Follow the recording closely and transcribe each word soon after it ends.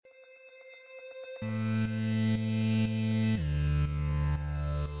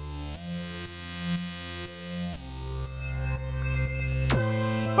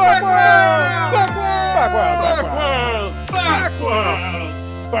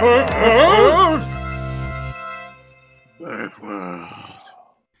Berkworld. The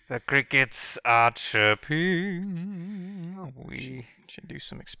crickets are chirping. We should do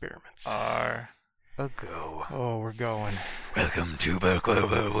some experiments. are a go. Oh, we're going. Welcome to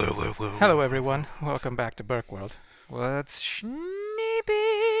Berkworld. Hello, everyone. Welcome back to Berkworld. What's snipping?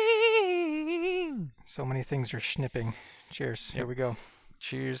 So many things are snipping. Cheers. Here we go.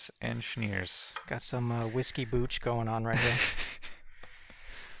 Cheers and schneers. Got some whiskey booch going on right here.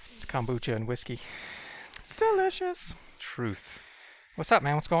 It's kombucha and whiskey. Delicious. Truth. What's up,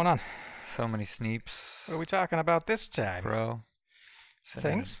 man? What's going on? So many sneeps. What are we talking about this time? Bro.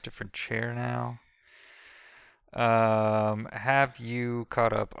 Sitting in Things? a different chair now. Have you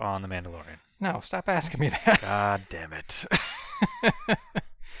caught up on The Mandalorian? No, stop asking me that. God damn it.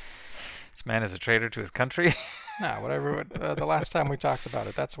 This man is a traitor to his country. No, whatever. The last time we talked about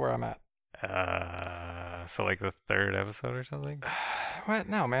it, that's where I'm at. So like the third episode or something? What?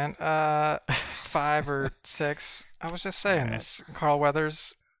 No, man. 5 or 6. I was just saying Alright. this. Carl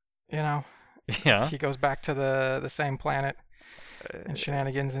Weathers, you know, Yeah. he goes back to the same planet and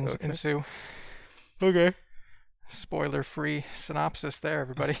shenanigans okay. ensue. Okay. Spoiler-free synopsis there,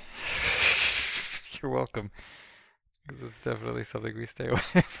 everybody. You're welcome. Because it's definitely something we stay away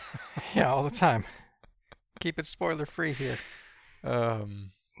from. Yeah, all the time. Keep it spoiler-free here.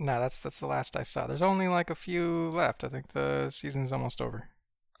 Um, No, that's the last I saw. There's only like a few left. I think the season's almost over.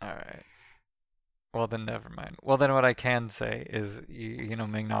 Alright. Well, then never mind. Well, then what I can say is, you know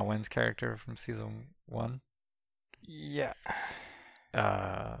Ming-Na Wen's character from season 1? Yeah.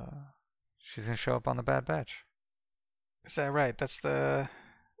 She's going to show up on The Bad Batch. Is that right? That's the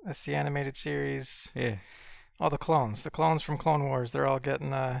animated series. Yeah. All the clones. The clones from Clone Wars, they're all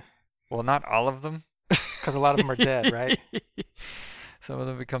getting Well, not all of them. because a lot of them are dead, right? Some of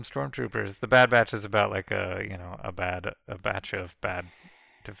them become stormtroopers. The Bad Batch is about like a batch of bad.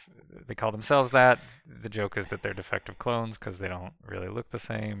 They call themselves that. The joke is that they're defective clones because they don't really look the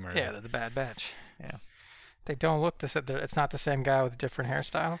same. Or, Yeah, they're the Bad Batch. Yeah. They don't look the same. It's not the same guy with a different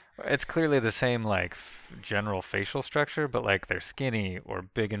hairstyle. It's clearly the same like general facial structure, but like they're skinny or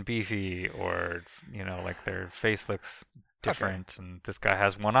big and beefy, or like their face looks different. And this guy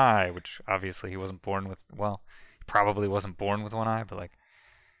has one eye, which obviously he wasn't born with. Well, he probably wasn't born with one eye, but like,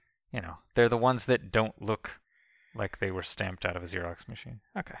 they're the ones that don't look like they were stamped out of a Xerox machine.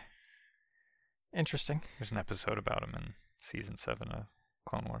 Okay. Interesting. There's an episode about him in season 7 of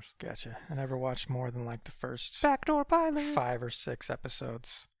Clone Wars. Gotcha. I never watched more than like the first Backdoor pilot 5 or 6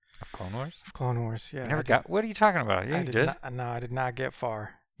 episodes of Clone Wars. of Clone Wars. Yeah. You never got. What are you talking about? Yeah, I you did. did. No, I did not get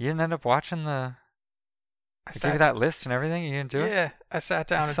far. You didn't end up watching the. I gave you that list and everything. You didn't do it. Yeah, I sat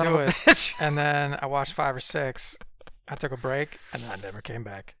down to Son do of a it, bitch. and then I watched 5 or 6. I took a break, and then I never came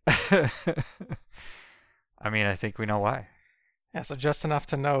back. I mean, I think we know why. Yeah, so just enough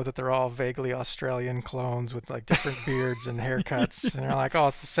to know that they're all vaguely Australian clones with like different beards and haircuts, and you're like, oh,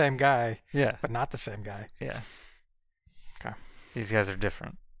 it's the same guy, Yeah. but not the same guy. Yeah. Okay. These guys are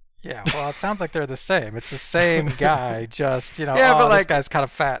different. Yeah, well, it sounds like they're the same. It's the same guy, just, Yeah, but this like- guy's kind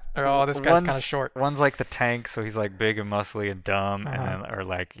of fat, or oh, this guy's kind of short. One's like the tank, so he's like big and muscly and dumb, Uh-huh. and then, or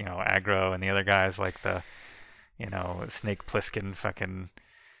like aggro, and the other guy's like the, Snake Plissken fucking,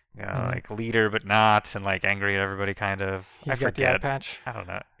 like leader but not, and like angry at everybody kind of. He's I got the eye forget. patch. I don't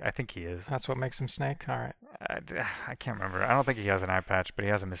know. I think he is. That's what makes him Snake. All right. I can't remember. I don't think he has an eye patch, but he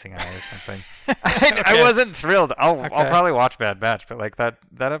has a missing eye or something. Okay. I wasn't thrilled. I'll Okay. probably watch Bad Batch, but like that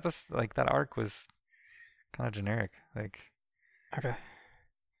episode, like that arc was kind of generic. Like, Okay.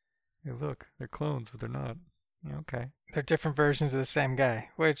 hey, look, they're clones, but they're not. Yeah, okay. They're different versions of the same guy,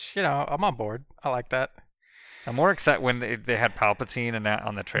 which, I'm on board. I like that. I'm more excited when they had Palpatine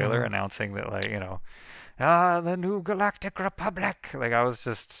on the trailer Mhm. announcing that, like, the new Galactic Republic. Like, I was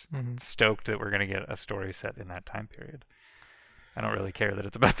just Mhm. stoked that we're gonna get a story set in that time period. I don't really care that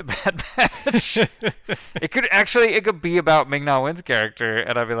it's about the Bad Batch. it could be about Ming-Na Wen's character,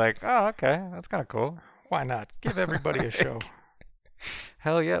 and I'd be like, oh, okay, that's kind of cool. Why not? Give everybody a show.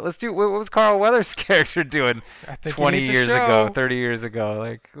 Hell yeah, let's do. What was Carl Weathers' character doing I think he 20 needs a years show. ago, 30 years ago?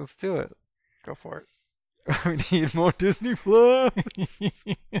 Like, let's do it. Go for it. We need more Disney Plus.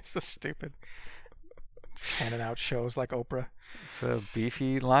 It's so stupid. Just handing out shows like Oprah. It's a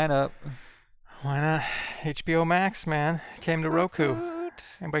beefy lineup. Why not? HBO Max, man. Came to Roku.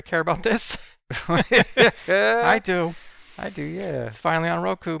 Anybody care about this? I do. I do, yeah. It's finally on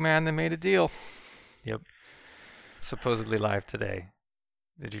Roku, man. They made a deal. Yep. Supposedly live today.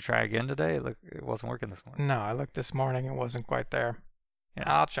 Did you try again today? Look, it wasn't working this morning. No, I looked this morning. It wasn't quite there. Yeah.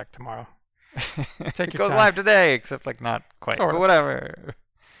 I'll check tomorrow. Take it your goes time. live today, except like not quite. Sort But of. whatever.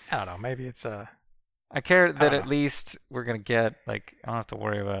 I don't know. Maybe it's I care that don't at know. least we're gonna get like I don't have to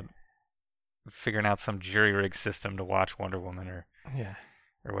worry about figuring out some jury rig system to watch Wonder Woman Yeah.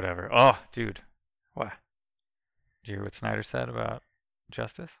 or whatever. Oh, dude, What? did you hear what Snyder said about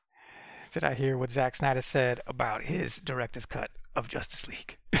Justice? Did I hear what Zack Snyder said about his director's cut of Justice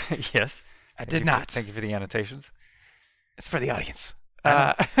League? Yes. I Thank did you not. thank you for the annotations. It's for the audience.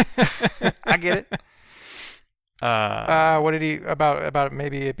 I get it. What did he about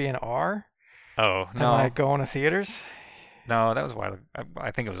maybe it being R? Oh And no, like going to theaters? no, that was a while.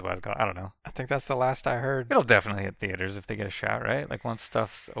 I think it was a while ago. I don't know. I think that's the last I heard. It'll definitely hit theaters if they get a shot, right? Like once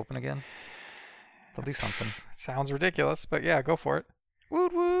stuff's open again, they'll do something. Sounds ridiculous, but yeah, go for it.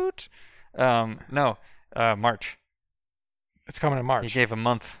 Woot woot. No, March. It's coming in He March. gave a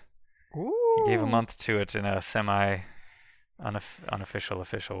month. Ooh. He gave a month to it in a unofficial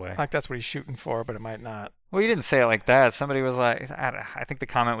official way. Like that's what he's shooting for, but it might not. Well, you didn't say it like that. Somebody was like, I think the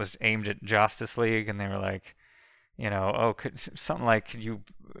comment was aimed at Justice League, and they were like, you know, oh, something like, could you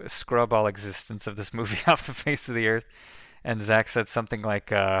scrub all existence of this movie off the face of the earth? And Zach said something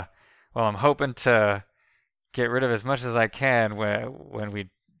like, well, I'm hoping to get rid of as much as I can when we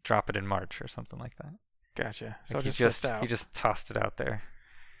drop it in March or something like that. Gotcha. So Like just he just tossed it out there,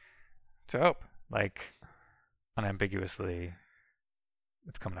 dope. like unambiguously.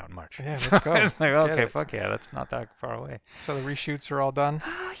 It's coming out in March. Yeah, let's So go. It's like, Let's get okay, it. fuck yeah, that's not that far away. So the reshoots are all done?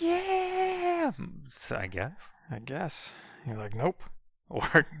 Oh yeah, so I guess. I guess. You're like, nope.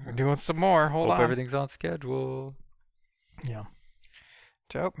 Or We're doing some more. Hold hope on. everything's on schedule. Yeah.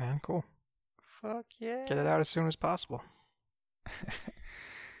 Dope, man. Cool. Fuck yeah. Get it out as soon as possible.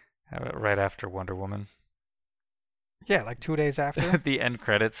 How about right after Wonder Woman? Yeah, like 2 days after. The end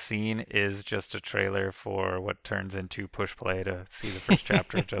credits scene is just a trailer for what turns into push play to see the first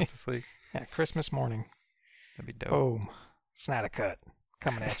chapter of Justice League. Yeah, Christmas morning. That'd be dope. Boom. Snyder cut.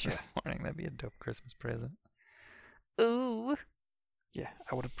 Coming at you. Christmas morning. That'd be a dope Christmas present. Ooh. Yeah,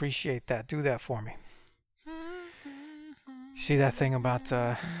 I would appreciate that. Do that for me. See that thing about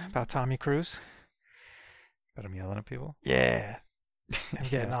Tommy Cruise? But I'm yelling at people. Yeah. I'm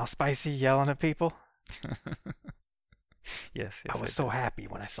getting all spicy, yelling at people. Yes. I was so happy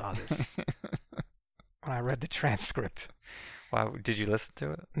when I saw this. When I read the transcript. Wow. Did you listen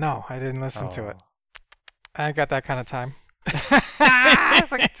to it? No, I didn't listen to it. Oh. I ain't got that kind of time.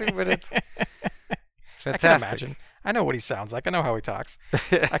 It's like 2 minutes. It's I can fantastic. imagine. I know what he sounds like. I know how he talks.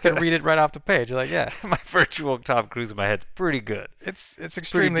 I can read it right off the page. You're like, yeah, My virtual Tom Cruise in my head's pretty good. it's Pretty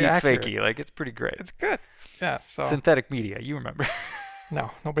extremely deep accurate. fakey. Like it's pretty great. It's good. Yeah. So Synthetic media. You remember?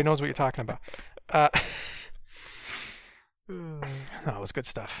 no, nobody knows what you're talking about. No, it was good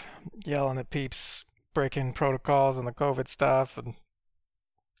stuff. Yelling at peeps, breaking protocols and the COVID stuff, and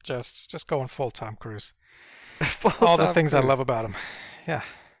just going full Tom Cruise. All the things I love about him. Yeah.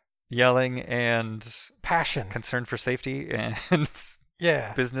 Yelling and Passion. concern for safety and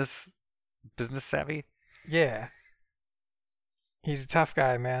Yeah. business savvy. Yeah. He's a tough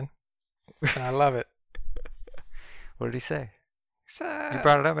guy, man. And I love it. What did he say? So, You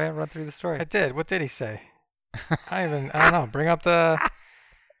brought it up, man. Run through the story. I did. What did he say? I don't know. Bring up the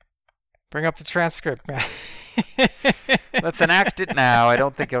transcript, man. Let's enact it now. I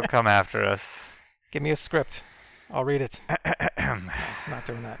don't think he'll come after us. Give me a script. I'll read it. I'm not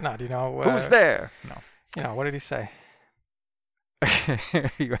doing that. No, do you know? Who's there? No. You know, what did he say?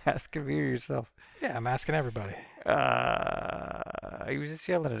 Are you asking me or yourself? Yeah, I'm asking everybody. He was just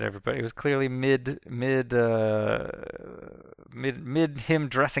yelling at everybody. It was clearly mid him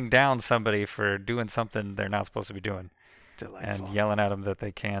dressing down somebody for doing something they're not supposed to be doing, Delightful. and yelling at them that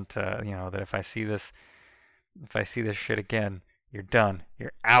they can't. That if I see this shit again, you're done.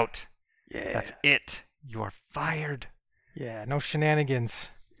 You're out. Yeah. That's it. You are fired. Yeah, no shenanigans.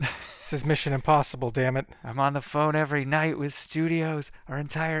 This is Mission Impossible, damn it. I'm on the phone every night with studios. Our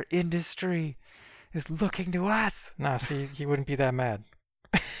entire industry is looking to us. Nah, see, he wouldn't be that mad.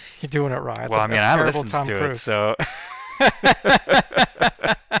 You're doing it wrong. That's Well, I mean, I terrible listened Tom to Cruise. it, so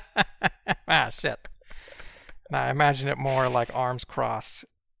Ah, shit. Nah, I imagine it more like arms crossed,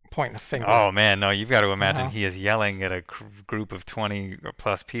 pointing a finger. Oh man, no! You've got to imagine Uh-huh. he is yelling at a group of 20 or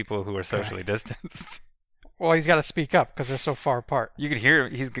plus people who are socially distanced. Well, he's got to speak up because they're so far apart. You could hear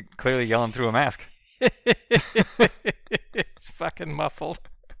he's clearly yelling through a mask, It's fucking muffled.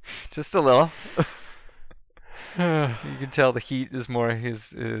 just a little. You can tell the heat is more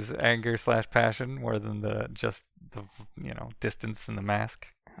his anger / passion more than the distance in the mask.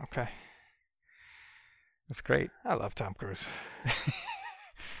 Okay. That's great. I love Tom Cruise.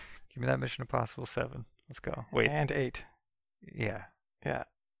 Give me that Mission Impossible 7. Let's go. Wait, And 8. yeah, Yeah.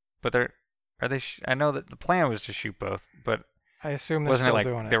 but are they? I know that the plan was to shoot both, but I assume they're Wasn't still it like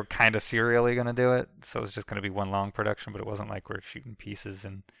doing they it. were kind of serially going to do it? So it was just going to be one long production, but it wasn't like we're shooting pieces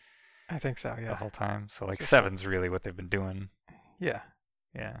and I think so, the yeah. whole time. So like So- 7's really what they've been doing. Yeah.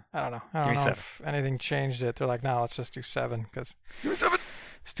 Yeah. I don't know. I Give don't me know 7. if anything changed it. They're like, no, let's just do 7 because Give me 7.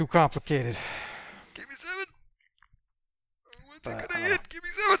 it's too complicated. Give me 7. What's But, it I gonna don't hit? Give me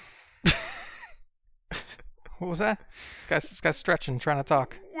 7. What was that? This guy's stretching, trying to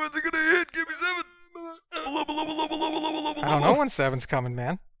talk. When's it gonna hit? Give me 7. I don't know when 7's coming,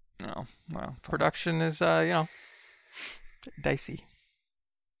 man. No. Well, Production is, dicey.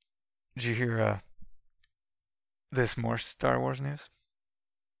 did you hear this more Star Wars news?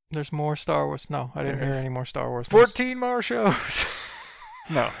 There's more Star Wars. No, I didn't There hear is. any more Star Wars. news. 14 more shows.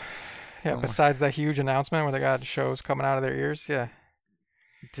 No. Yeah, no more. besides that huge announcement where they got shows coming out of their ears, yeah.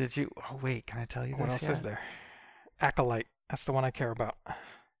 Did you? Oh wait, can I tell you What this? else is there? Acolyte. That's the one I care about.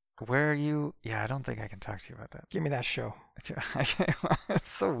 Where are you? Yeah, I don't think I can talk to you about that. Give me that show.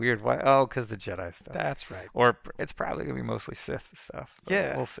 It's so weird. Why? Oh, because the Jedi stuff. That's right. Or it's probably gonna be mostly Sith stuff. But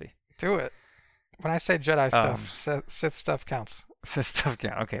Yeah. we'll see. Do it. When I say Jedi stuff, Sith stuff counts. Sith stuff.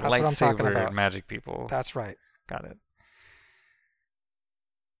 Yeah. Okay. That's what I'm talking Lightsaber about. and magic people. That's right. Got it.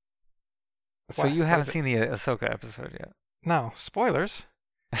 Why? So you What haven't is it? seen the Ahsoka episode yet? No, spoilers.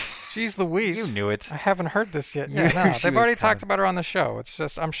 Jeez Louise. You knew it. I haven't heard this yet. You Yeah, knew no, she they've was already talked coming. about her on the show. It's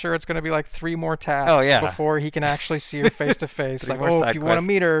just, I'm sure it's going to be like 3 more tasks Oh, yeah. before he can actually see her face to face. 3 Like, more oh, side if you want to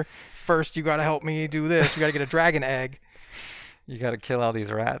meet quests. her, first you got to help me do this. You got to get a dragon egg. You got to kill all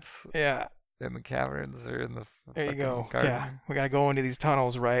these rats Yeah, in the caverns or in the. there you fucking go. garden. Yeah, we got to go into these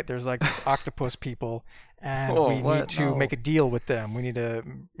tunnels, right? There's like octopus people, and Oh, we what? need to No. make a deal with them. We need to,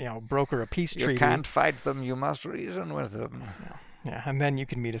 broker a peace You treaty. can't fight them. You must reason with them. Yeah, and then you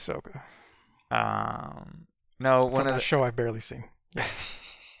can meet Ahsoka. No, From one of that the. show I've barely seen.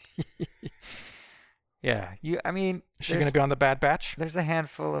 Yeah, I mean, Is she going to be on the Bad Batch? there's a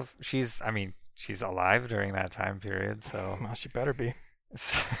handful of. She's alive during that time period, so Well, she better be.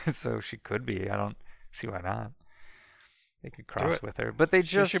 so she could be. I don't see why not. They could Do cross it. with her, but they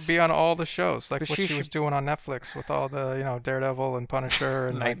just She should be on all the shows, like But what she she was should- doing on Netflix with all the, Daredevil and Punisher,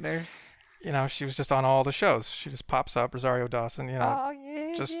 and like, nightmares. she was just on all the shows. She just pops up, Rosario Dawson, Oh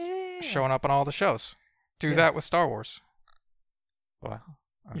yeah, just yeah. showing up on all the shows. Do Yeah. that with Star Wars. Wow.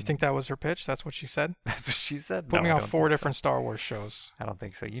 You think that was her pitch? That's what she said? that's what she said? Put No, me I on don't 4 think so. different Star Wars shows. I don't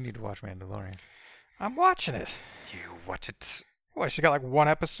think so. You need to watch Mandalorian. I'm watching it. You watch it. What, she got like 1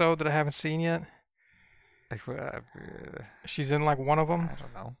 episode that I haven't seen yet? Like, She's in like one of them? I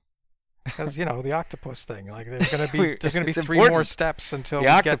don't know. Because, the octopus thing. Like, there's going to be Wait, there's gonna be it's 3 more important. steps until The we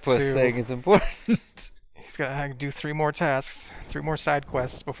get octopus to... thing is important. He's got to do 3 more tasks, 3 more side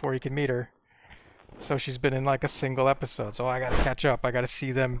quests before he can meet her. So she's been in like a single episode. So I got to catch up. I got to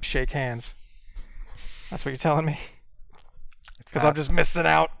see them shake hands. That's what you're telling me? Because I'm just missing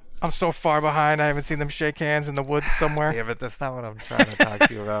out. I'm so far behind. I haven't seen them shake hands in the woods somewhere. Damn it, that's not what I'm trying to talk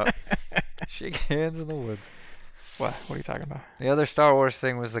to you about. Shake hands in the woods. What? What are you talking about? The other Star Wars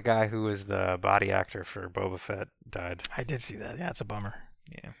thing was the guy who was the body actor for Boba Fett died. I did see that. Yeah, it's a bummer.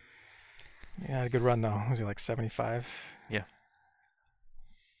 Yeah. Yeah, had a good run though. Was he like 75?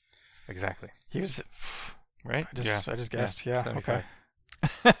 Exactly. He was. Right? I just guessed. Yeah. 75. Okay.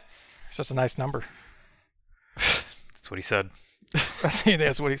 It's just a nice number. That's what he said.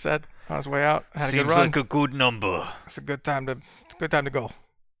 That's what he said on his way out. Had a Seems good run. like a good number. It's a good time to go.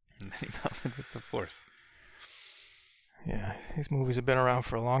 And then he melted with the Force. Yeah, these movies have been around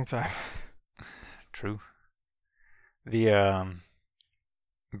for a long time. True. The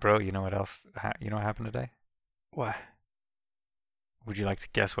bro, you know what else? You know what happened today? What? Would you like to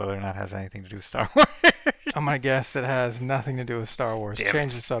guess whether or not it has anything to do with Star Wars? I'm gonna guess it has nothing to do with Star Wars. Damn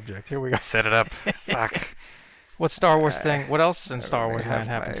Change it. the subject. Here we go. I set it up. Fuck. What Star Wars thing? What else in Star Wars I land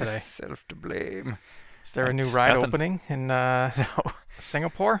have happened today? myself to blame. Is there a new ride Nothing. opening in No.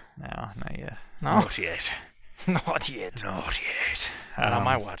 Singapore? No, not yet. No, Not yet. not yet. Not yet. Not on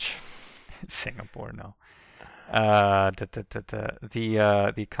my watch. Singapore, no.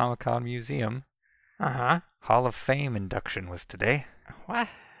 The Comic-Con Museum Uh-huh. Hall of Fame induction was today. What?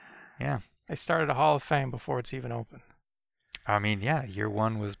 Yeah. They started a Hall of Fame before it's even open. I mean, yeah, year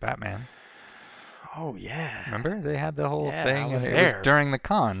 1 was Batman. Oh, yeah. Remember? They had the whole Yeah, thing, I was and it was there. during the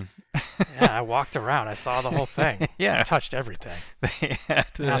con. Yeah, I walked around. I saw the whole thing. I Yeah. touched everything. They had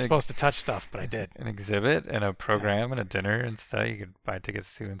I'm not supposed to touch stuff, but I did. an exhibit and a program and a dinner and stuff you could buy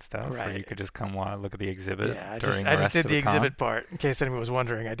tickets to and stuff. Or you Right. could just come look at the exhibit Yeah, during I the just rest did of the the con. exhibit part. In case anyone was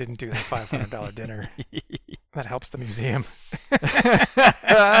wondering, I didn't do the $500 dinner. That helps the museum.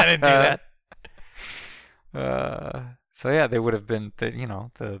 I didn't do that. So yeah, they would have been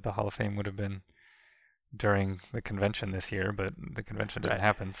the Hall of Fame would have been during the convention this year, but the convention didn't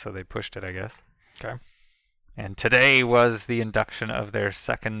happen, so they pushed it, I guess. Okay. And today was the induction of their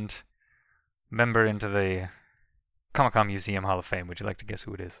second member into the Comic-Con Museum Hall of Fame. Would you like to guess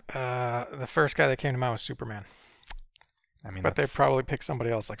who it is? The first guy that came to mind was Superman. I mean, but they probably picked somebody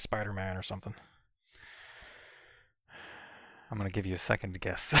else like Spider-Man or something. I'm going to give you a second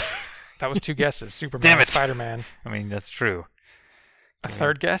guess. That was 2 guesses. Superman, Damn it. Spider-Man. I mean, that's true. A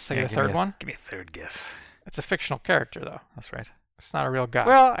third guess? I get a third one? Give me a third guess. It's a fictional character, though. That's right. It's not a real guy.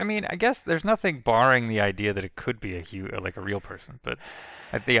 Well, I mean, I guess there's nothing barring the idea that it could be a real person, but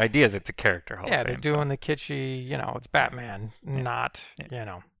the idea is it's a character Hall of Fame. They're doing the kitschy, it's Batman, not,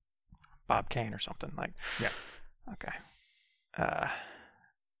 Bob Kane or something like. Yeah. Okay.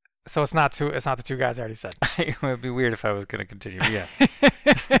 So it's not the 2 guys I already said. It would be weird if I was going to continue. Yeah.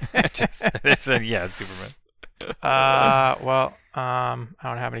 I said, yeah, it's Superman. Well, I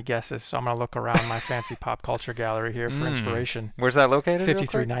don't have any guesses, so I'm going to look around my fancy pop culture gallery here for inspiration. Where's that located?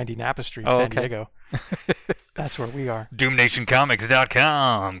 5390 Napa Street, San Diego. That's where we are.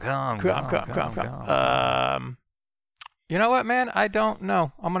 DoomNationComics.com. Come. You know what, man? I don't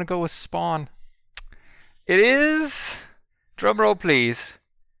know. I'm going to go with Spawn. It is, drum roll please,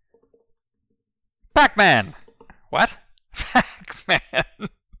 Pac-Man. What? Pac-Man.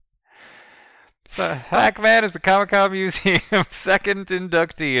 Pac-Man is the Comic-Con Museum's second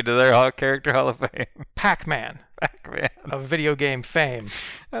inductee into their Character Hall of Fame. Pac-Man. Of video game fame.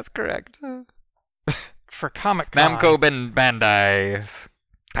 That's correct. For Comic-Con. Namco Bandai's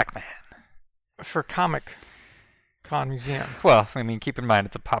Pac-Man. For Comic-Con Museum. Well, I mean, keep in mind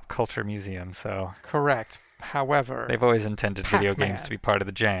it's a pop culture museum, so... Correct. However... They've always intended video games to be part of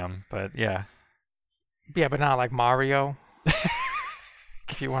the jam, but yeah. Yeah, but not like Mario.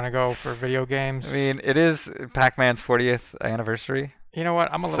 If you want to go for video games. I mean, it is Pac-Man's 40th anniversary. You know what?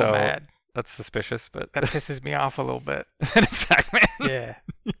 I'm a little mad. That's suspicious, but... That pisses me off a little bit. That it's Pac-Man? Yeah.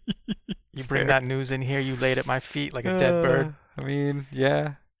 You bring that news in here, you laid at my feet like a dead bird. I mean,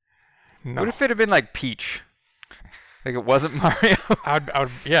 yeah. No. What if it had been like Peach? Like it wasn't Mario?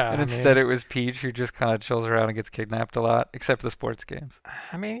 Yeah. And instead it was Peach who just kind of chills around and gets kidnapped a lot, except the sports games.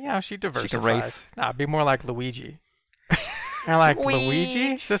 I mean, she diversifies. She can race. No, it'd be more like Luigi. And like,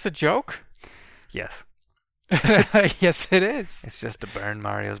 Luigi? Is this a joke? Yes. Yes, it is. It's just to burn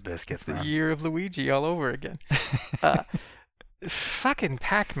Mario's biscuits, man. The year of Luigi all over again. Fucking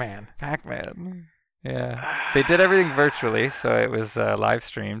Pac-Man. Pac-Man. Yeah. They did everything virtually, so it was live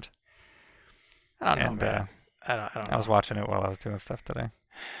streamed. I don't know, man. I don't know. I was watching it while I was doing stuff today.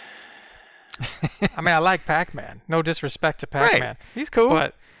 I mean, I like Pac-Man. No disrespect to Pac-Man. Right. He's cool.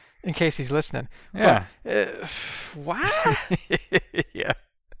 But in case he's listening. Yeah. But, what? Yeah.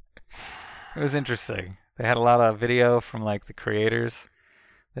 It was interesting. They had a lot of video from like the creators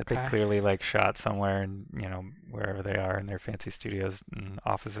that they clearly like shot somewhere and wherever they are in their fancy studios and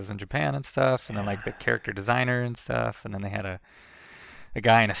offices in Japan and stuff, and then like the character designer and stuff, and then they had a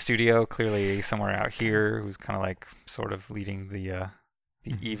guy in a studio clearly somewhere out here who's kind of like sort of leading the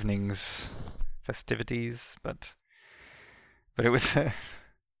evening's festivities, but it was I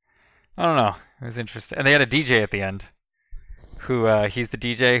don't know, it was interesting. And they had a DJ at the end who he's the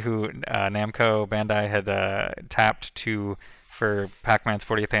DJ who Namco Bandai had tapped to for Pac-Man's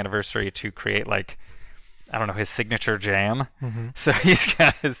 40th anniversary to create like, I don't know, his signature jam. Mm-hmm. So he's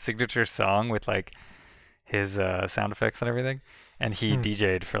got his signature song with like his sound effects and everything, and he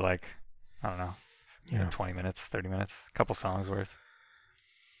DJ'd for like, I don't know, 20 minutes, 30 minutes, a couple songs worth.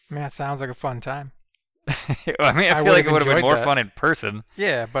 Man, it sounds like a fun time. I mean, I feel like it would have been more fun in person.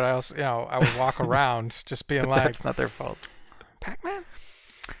 Yeah, but I also, I would walk around just being like, that's not their fault. Pac-Man?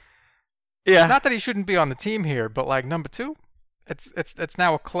 Yeah. Not that he shouldn't be on the team here, but like number 2, it's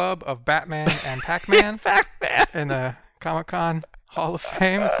now a club of Batman and Pac-Man. Pac-Man in the Comic-Con Hall of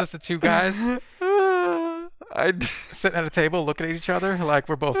Fame. It's just the 2 guys sitting at a table looking at each other like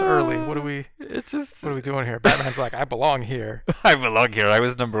we're both early. What are we doing here? Batman's like, I belong here. I belong here. I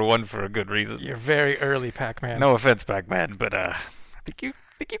was number 1 for a good reason. You're very early, Pac-Man. No offense, Pac-Man, but I think you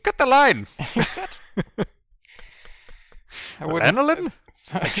cut the line. Lanolin?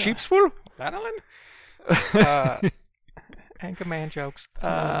 Like sheep's wool? Lanolin? Anchorman jokes.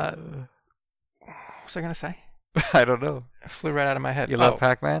 What was I gonna say? I don't know. It flew right out of my head. You love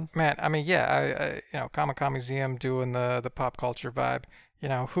Pac-Man? Man, I mean, yeah, I Comic-Con Museum doing the pop culture vibe.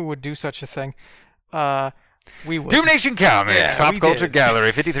 Who would do such a thing? We would. Doom Nation Comics, Pop Culture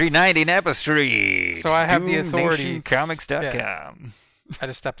Gallery, 5390 Napa Street. So I have the authority. DoomNationComics.com. Yeah. I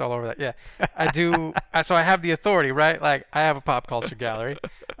just stepped all over that. Yeah, I do. So I have the authority, right? Like, I have a pop culture gallery.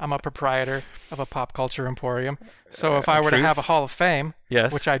 I'm a proprietor of a pop culture emporium. So if I were to have a Hall of Fame,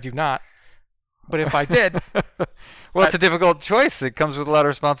 yes, which I do not, But if I did, well, it's a difficult choice. It comes with a lot of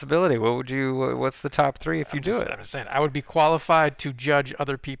responsibility. What's the top 3 if you do it? I'm just saying, I would be qualified to judge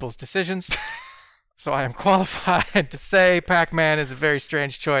other people's decisions. So I am qualified to say Pac-Man is a very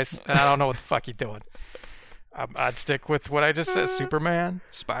strange choice, and I don't know what the fuck you're doing. I'd stick with what I just said: Superman,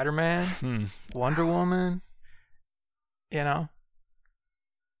 Spider-Man, Wonder Woman. You know,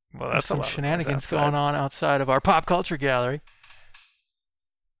 well, there's some shenanigans going on outside of our pop culture gallery.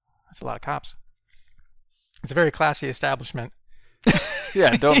 That's a lot of cops. It's a very classy establishment.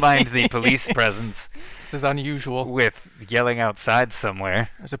 Yeah, don't mind the police presence. This is unusual. With yelling outside somewhere.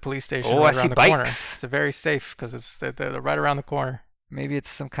 There's a police station right right around around the corner. bikes. It's very safe because they're right around the corner. Maybe it's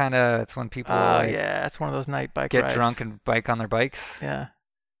some kind of, it's when people yeah, it's one of those night bike get rides. drunk and bike on their bikes. Yeah.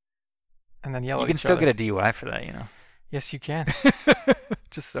 And then yell You at can each still other. get a DUI for that, you know. Yes, you can.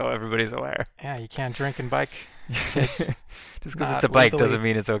 Just so everybody's aware. Yeah, you can't drink and bike, kids. Just because Not it's a bike legally. doesn't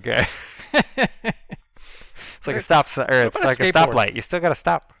mean it's okay. It's like a What stop sign, or it's about a like a skateboard? stoplight. You still gotta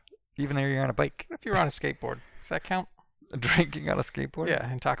stop, even though you're on a bike. If you're on a skateboard, does that count? Drinking on a skateboard?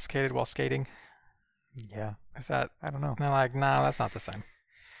 Yeah, intoxicated while skating. Yeah. Is that? I don't know. And they're like, nah, that's not the same.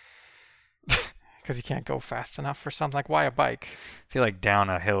 Because you can't go fast enough for something. Like, why a bike? I feel like down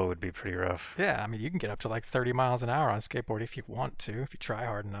a hill would be pretty rough. Yeah, I mean, you can get up to like 30 miles an hour on a skateboard if you want to, if you try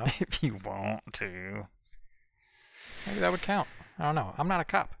hard enough. If you want to. Maybe that would count. I don't know. I'm not a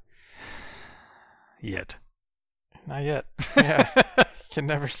cop. Yet. Not yet. Yeah. Can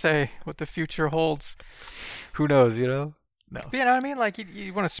never say what the future holds. Who knows, you know? No. But you know what I mean? Like,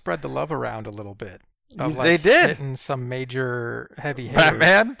 you want to spread the love around a little bit. Of, like, They did. Hitting some major heavy hitters.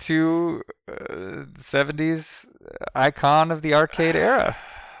 Batman to 70s icon of the arcade era.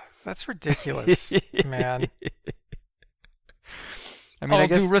 That's ridiculous, man. I mean, I All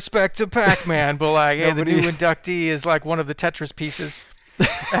guess due respect to Pac-Man, but like, hey, the Nobody- new inductee is like one of the Tetris pieces.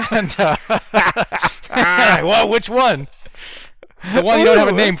 And well, which one? The one you don't have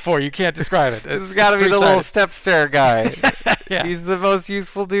a name for. You can't describe it. It's got to be the little step stair guy. Yeah. He's the most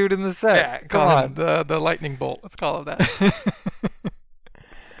useful dude in the set. Yeah, Come call on. him the lightning bolt. Let's call it that.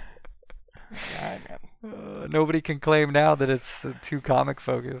 All right, man. Nobody can claim now that it's too comic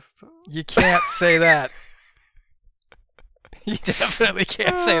focused. You can't say that. You definitely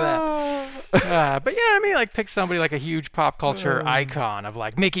can't say that. But you know what I mean? Like, pick somebody like a huge pop culture icon of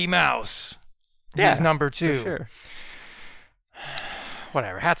like Mickey Mouse. Yeah, He's number 2. For sure.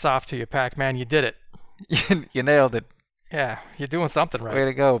 Whatever. Hats off to you, Pac-Man. You did it. You nailed it. Yeah, you're doing something right. Way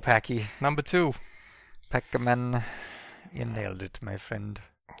to go, Packy. Number 2. Pac-Man. You nailed it, my friend.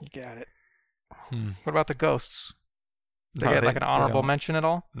 You got it. Hmm. What about the ghosts? They No, get like an honorable don't. mention at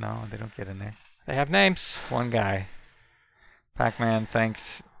all? No, they don't get in there. They have names. One guy. Pac-Man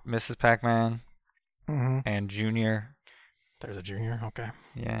thanked Mrs. Pac-Man Mm-hmm. and Junior. There's a junior. Okay.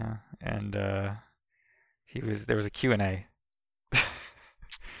 Yeah, and there was a Q&A.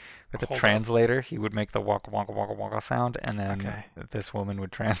 With a Hold on. translator, he would make the waka waka waka waka sound, and then Okay. this woman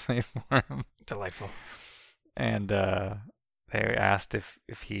would translate for him. Delightful. And they asked if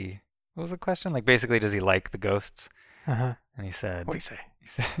he, what was the question? Like, basically, does he like the ghosts? Uh-huh. And he said, What do you say? he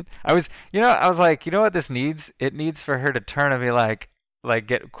said, I was like, you know what this needs? It needs for her to turn and be like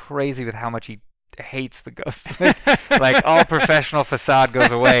get crazy with how much he hates the ghosts. Like, all professional facade goes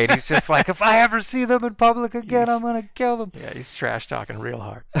away, and he's just like, if I ever see them in public again, I'm gonna kill them. Yeah, he's trash talking real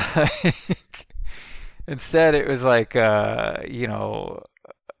hard. Instead, it was like, it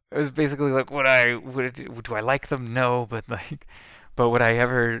was basically like, do I like them? No, but would I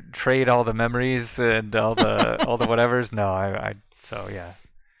ever trade all the memories and all the whatevers? No, so yeah.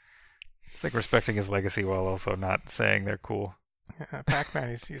 It's like respecting his legacy while also not saying they're cool. Yeah, Pac-Man,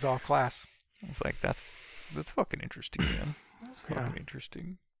 he's all class. It's like, that's fucking interesting, man. That's fucking Yeah.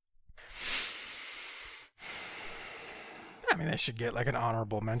 interesting. I mean, they should get like an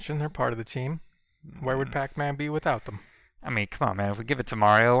honorable mention. They're part of the team. Where would Pac-Man be without them? I mean, come on, man. If we give it to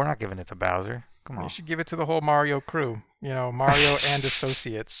Mario, we're not giving it to Bowser. Come on. You should give it to the whole Mario crew. You know, Mario and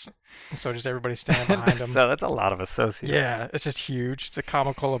associates. So just everybody standing behind them. So that's a lot of associates. Yeah, it's just huge. It's a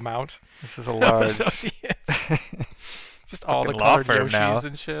comical amount This is a of large. associates. Just all the fucking law colored firm Yoshis now.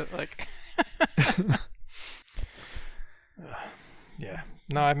 and shit. Like, yeah.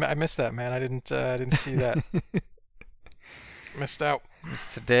 No, I missed that, man. I didn't see that. Missed out.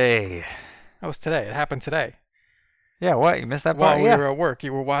 It's today. That was today. It happened today. Yeah, what? You missed that While part? we Yeah. were at work,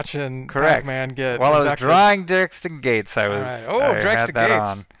 you were watching Correct. Pac-Man get While I was inducted. drawing Dexton Gates, I All was. right. Oh, I had Drexton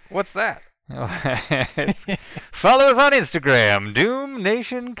that Gates. What's that? on. Follow us on Instagram, Doom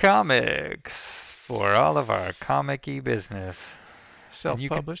Nation Comics, for all of our comic-y business. And you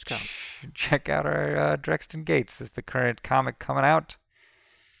can Self-published comic. check out our Drexton Gates. Is the current comic coming out?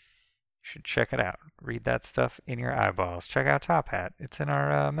 You should check it out. Read that stuff in your eyeballs. Check out Top Hat. It's in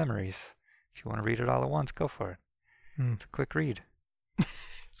our memories. If you want to read it all at once, go for it. It's a quick read.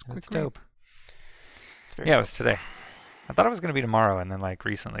 It's dope. Yeah, it was today. I thought it was going to be tomorrow, and then like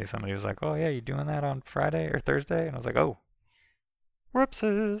recently somebody was like, "Oh yeah, you doing that on Friday or Thursday?" And I was like, "Oh,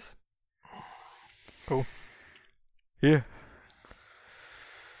 whoopsies." Cool. Yeah.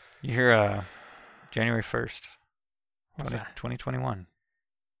 You hear January 1st, What's that? 2021.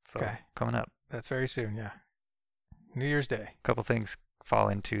 So Okay. coming up. That's very soon, yeah. New Year's Day. A couple things fall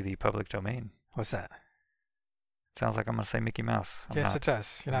into the public domain. What's that? It sounds like I'm going to say Mickey Mouse. Yes, it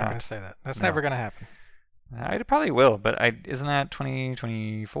does. You're not I'm going not. to say that. That's No. never going to happen. It probably will, but isn't that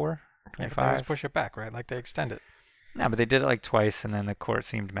 2024? Yeah, but they always push it back, right? Like they extend it. No, but they did it like twice, and then the court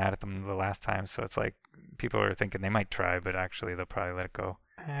seemed mad at them the last time, so it's like people are thinking they might try, but actually they'll probably let it go.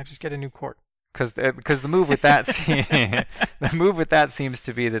 Just get a new court. Because the move with that seems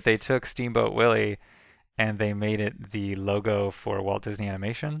to be that they took Steamboat Willie and they made it the logo for Walt Disney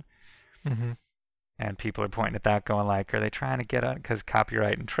Animation. Mm-hmm. And people are pointing at that going like, are they trying to get on? Because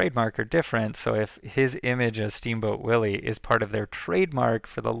copyright and trademark are different. So if his image as Steamboat Willie is part of their trademark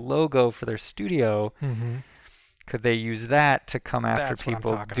for the logo for their studio, could they use that to come after That's what I'm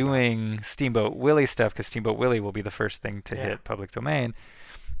people talking doing Steamboat Willie stuff? Because Steamboat Willie will be the first thing to hit public domain.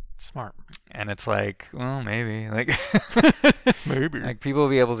 Smart. And it's like, well, maybe. Like, Maybe. like people will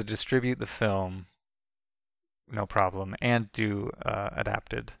be able to distribute the film, no problem, and do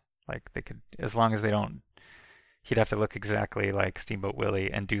adapted. Like they could, as long as they don't, he'd have to look exactly like Steamboat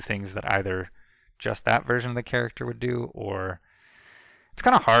Willie and do things that either just that version of the character would do, or it's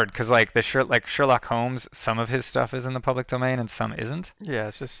kind of hard because like Sherlock Holmes, some of his stuff is in the public domain and some isn't. Yeah,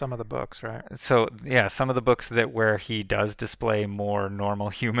 it's just some of the books, right? So yeah, some of the books where he does display more normal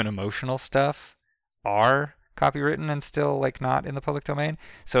human emotional stuff are copywritten and still like not in the public domain.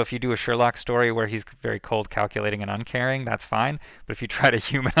 So if you do a Sherlock story where he's very cold, calculating, and uncaring, that's fine. But if you try to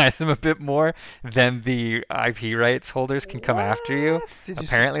humanize him a bit more, then the IP rights holders can come after you.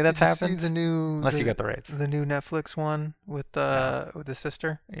 Apparently that's happened. See the new, unless you got the rights. The new Netflix one with the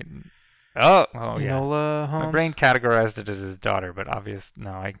sister. Oh yeah. Enola Holmes. My brain categorized it as his daughter, but I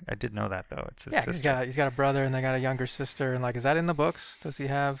did know that though. It's his sister. He's got a brother and they got a younger sister, and like, is that in the books? Does he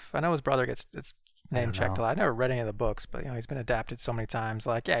have? I know his brother it's name checked a lot. I never read any of the books, but he's been adapted so many times.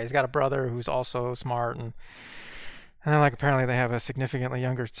 Like, yeah, he's got a brother who's also smart, and then like apparently they have a significantly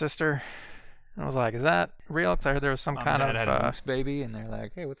younger sister. And I was like, is that real? Because I heard there was some kind of had a moose baby, and they're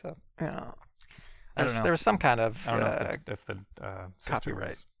like, hey, what's up? I don't know. There was some kind of I don't know if the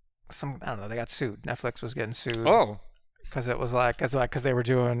copyright. I don't know. They got sued. Netflix was getting sued. Oh, because it was because they were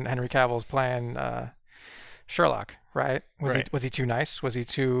doing Henry Cavill's playing Sherlock. Right? Was he too nice? Was he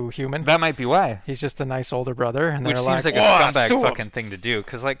too human? That might be why. He's just the nice older brother, and which seems like a scumbag fucking thing to do.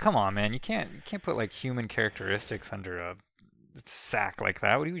 Because like, come on, man, you can't put like human characteristics under a sack like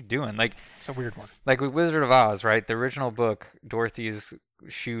that. What are you doing? Like, it's a weird one. Like with Wizard of Oz, right? The original book, Dorothy's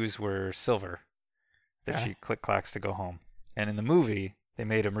shoes were silver that she click-clacks to go home, and in the movie they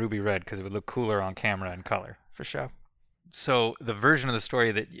made them ruby red because it would look cooler on camera and color. For sure. So the version of the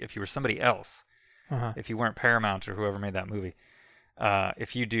story that if you were somebody else. If you weren't Paramount or whoever made that movie,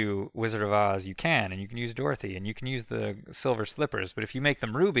 if you do Wizard of Oz, you can use Dorothy, and you can use the silver slippers. But if you make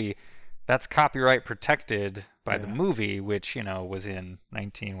them ruby, that's copyright protected by the movie, which was in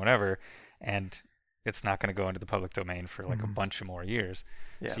 19 whatever, and it's not going to go into the public domain for like a bunch of more years.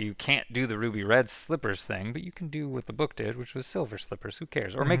 Yeah. So you can't do the ruby red slippers thing, but you can do what the book did, which was silver slippers. Who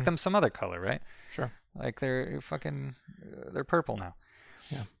cares? Or make them some other color, right? Sure. Like they're purple now.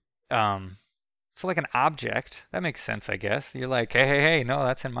 Yeah. So like an object, that makes sense, I guess. You're like, hey, no,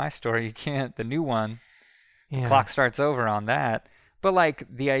 that's in my story. You can't. The new one, the clock starts over on that. But like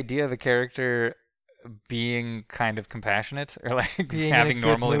the idea of a character being kind of compassionate or like having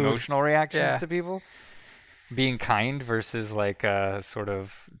normal emotional reactions to people, being kind versus like sort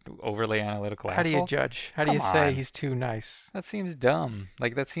of overly analytical asshole. How do you judge? How do you say he's too nice? That seems dumb.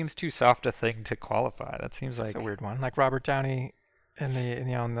 Like that seems too soft a thing to qualify. That seems like a weird one. Like Robert Downey. In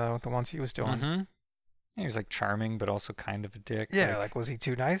the ones he was doing. Yeah, he was like charming, but also kind of a dick. Yeah, like was he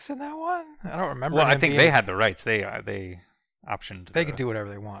too nice in that one? I don't remember. Well, I think they had the rights. They optioned. They could do whatever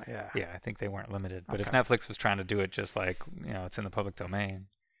they want. Yeah. Yeah, I think they weren't limited. But if Netflix was trying to do it, just like it's in the public domain.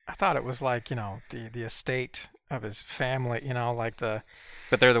 I thought it was like the estate of his family. Like the.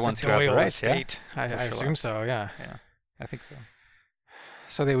 But they're the ones who have the rights. Estate. Yeah? I assume so. Yeah. Yeah, I think so.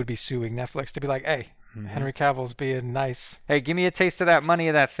 So they would be suing Netflix to be like, hey. Henry Cavill's being nice. Hey, give me a taste of that money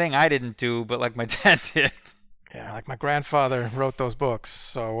of that thing I didn't do, but like my dad did. Yeah, like my grandfather wrote those books,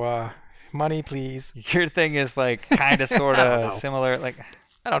 so money, please. Your thing is like kind of, sort of similar. Like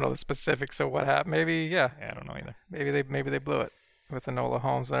I don't know the specifics of what happened. Maybe, yeah. Yeah, I don't know either. Maybe they blew it with Enola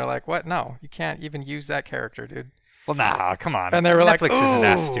Holmes. They're like, what? No, you can't even use that character, dude. Well, nah, come on. And they were like, Netflix isn't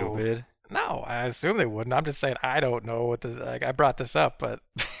that "Ooh." stupid. No, I assume they wouldn't. I'm just saying I don't know what this. Like, I brought this up, but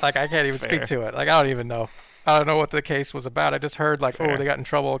like I can't even speak to it. Like I don't even know. I don't know what the case was about. I just heard like, Fair. oh, they got in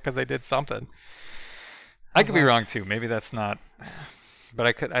trouble because they did something. I could be wrong too. Maybe that's not. But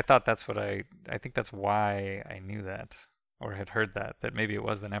I thought that's what I think that's why I knew that or had heard that maybe it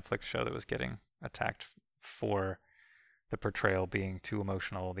was the Netflix show that was getting attacked for the portrayal being too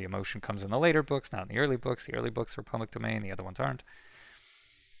emotional. The emotion comes in the later books, not in the early books. The early books are public domain. The other ones aren't.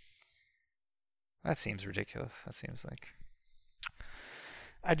 That seems ridiculous. That seems like.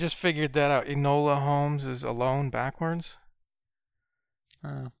 I just figured that out. Enola Holmes is alone backwards.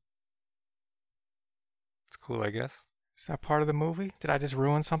 It's cool, I guess. Is that part of the movie? Did I just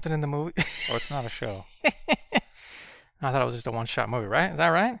ruin something in the movie? Oh, it's not a show. I thought it was just a one-shot movie, right? Is that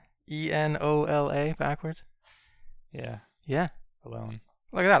right? Enola backwards? Yeah. Yeah. Alone.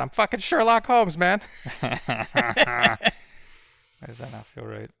 Look at that. I'm fucking Sherlock Holmes, man. Why does that not feel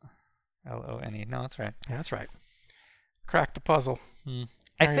right? Lone. No, that's right. Yeah, that's right. Crack the puzzle. I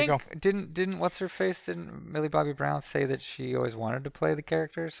There you go. think didn't what's her face? Didn't Millie Bobby Brown say that she always wanted to play the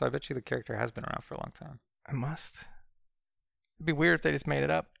character? So I bet you the character has been around for a long time. I must. It'd be weird if they just made it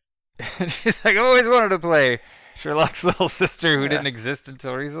up. She's like, I always wanted to play Sherlock's little sister who Yeah. didn't exist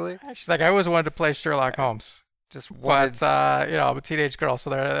until recently. She's like, I always wanted to play Sherlock Holmes. Just wanted. But, I'm a teenage girl, so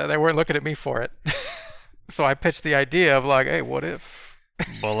they weren't looking at me for it. So I pitched the idea of like, hey, what if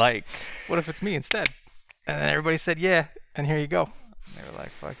it's me instead? And then everybody said, yeah, and here you go. They were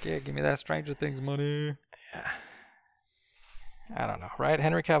like, fuck yeah, give me that Stranger Things money. Yeah. I don't know, right?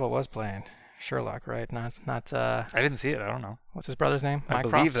 Henry Cavill was playing Sherlock, right? Not. I didn't see it. I don't know. What's his brother's name? I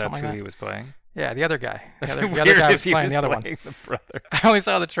Mycroft, believe that's something who like he that? was playing. Yeah, the other guy. The other Weird guy if was he playing the other one. playing the brother. I only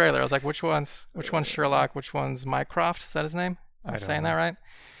saw the trailer. I was like, which one's Sherlock? Which one's Mycroft? Is that his name? I I'm don't saying know. that right?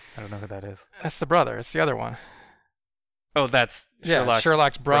 I don't know who that is. That's the brother. It's the other one. Oh, that's Yeah,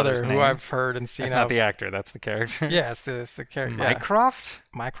 Sherlock's brother, brother's who name. I've heard and seen. That's not the actor. That's the character. Yeah, it's the character. Yeah. Mycroft?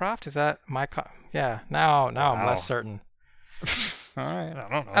 Mycroft? Is that Mycroft? Yeah. Now I'm Wow. less certain. All right. I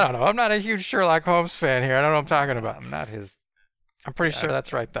don't know. I don't know. I'm not a huge Sherlock Holmes fan here. I don't know what I'm talking about. I'm not his. I'm pretty Yeah, sure I-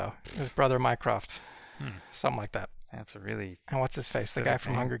 that's right though. His brother Mycroft. Hmm. Something like that. That's a really. And what's his face? The Specific guy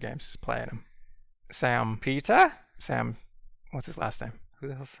from name. Hunger Games is playing him. Sam. Peter? What's his last name? Who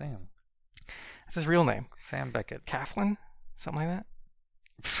the hell's Sam? That's his real name. Sam Beckett. Claflin? Something like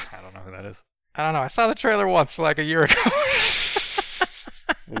that? I don't know who that is. I don't know. I saw the trailer once, like a year ago.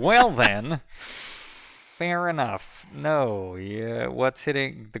 Well then, fair enough. No, yeah. What's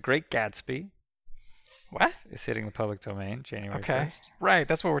hitting The Great Gatsby? What? Is hitting the public domain January Okay. Right,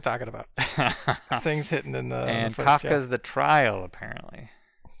 that's what we're talking about. 1st. Things hitting in the And first, Kafka's The Trial, apparently.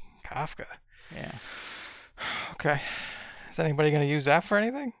 yeah. Kafka. Yeah, Okay. Is anybody going to use that for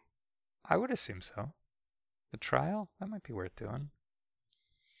anything? I would assume so. The Trial? That might be worth doing.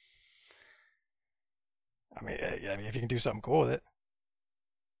 I mean, if you can do something cool with it.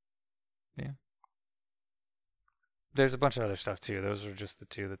 There's a bunch of other stuff too. Those are just the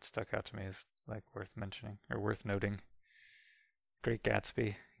two that stuck out to me as like worth mentioning or worth noting. Great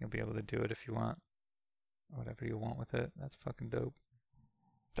Gatsby. You'll be able to do it if you want. Whatever you want with it. That's fucking dope.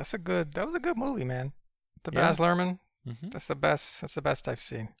 That was a good movie, man. The Yeah. Baz Luhrmann. Mm-hmm. That's the best I've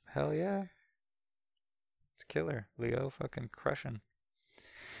seen. Hell yeah. It's killer. Leo fucking crushing.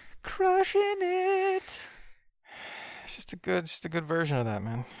 Crushing it. It's just a good version of that,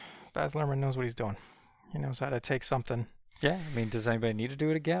 man. Baz Luhrmann knows what he's doing. He knows how to take something. Yeah, I mean, does anybody need to do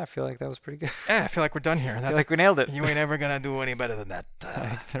it again? I feel like that was pretty good. Yeah, I feel like we're done here. I feel like we nailed it. You ain't ever gonna do any better than that.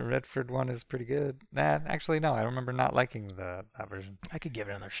 The Redford one is pretty good. Nah, actually, no. I remember not liking that version. I could give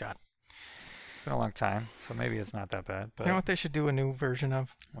it another shot. It's been a long time, so maybe it's not that bad. But You know what they should do a new version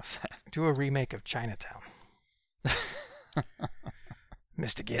of? what's that? Do a remake of Chinatown.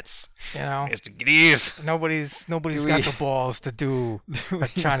 Mr. Gitz. You know? Mr. Giddies. Nobody's Do got we- the balls to do a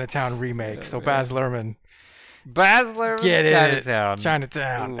Chinatown remake. So Yeah, Baz Luhrmann, Basler. Get it. Chinatown.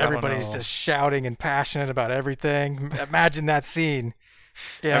 Chinatown. Ooh, I don't Everybody's know. just shouting and passionate about everything. Imagine that scene.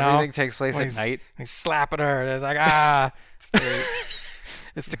 You know? Everything takes place When at night. He's slapping her. And it's like, ah.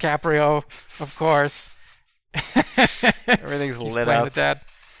 It's DiCaprio, of course. Everything's He's lit playing up. the dad.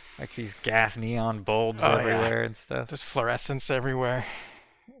 Like these gas neon bulbs Oh, yeah. everywhere and stuff. Just fluorescence everywhere.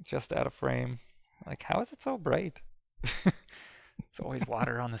 Just out of frame. Like, how is it so bright? It's always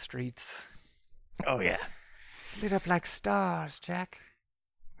water on the streets. Oh, yeah. It's lit up like stars, Jack.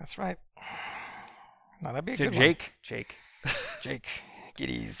 That's right. No, that'd be a So good Jake. one. Jake.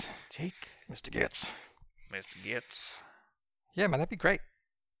 Giddies. Jake. Mr. Gitz. Mr. Gitz. Yeah, man, that'd be great.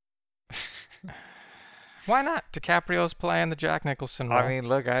 Why not? DiCaprio's playing the Jack Nicholson role. I mean,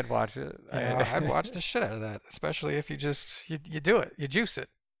 look, I'd watch it. I'd watch the shit out of that, especially if you do it, you juice it.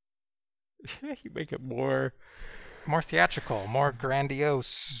 You make it more theatrical, more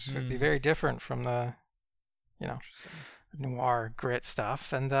grandiose. It'd be very different from the, noir grit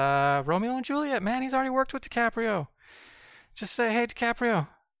stuff. And Romeo and Juliet, man, he's already worked with DiCaprio. Just say, hey, DiCaprio,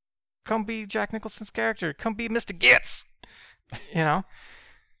 come be Jack Nicholson's character. Come be Mr. Gitz. You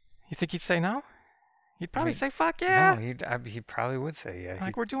think he'd say no? He'd probably say, fuck yeah. No, he probably would say yeah.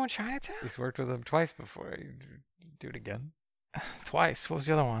 Like, we're doing Chinatown? He's worked with him twice before. He'd do it again. Twice. What was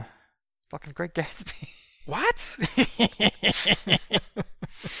the other one? Fucking Great Gatsby. What?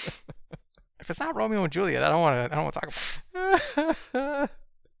 If it's not Romeo and Juliet, I don't want to talk about it.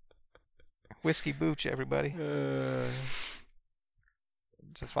 Whiskey Booch, everybody.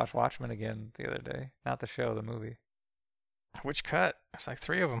 Just watched Watchmen again the other day. Not the show, the movie. Which cut? There's like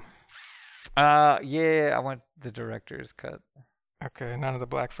 3 of them. Yeah, I went the director's cut. Okay, none of the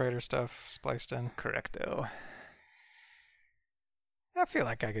Black Freighter stuff spliced in. Correcto. I feel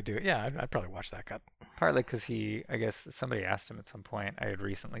like I could do it. Yeah, I'd probably watch that cut. Partly because I guess somebody asked him at some point, I had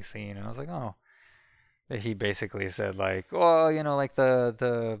recently seen, and I was like, oh. That he basically said, like, oh, like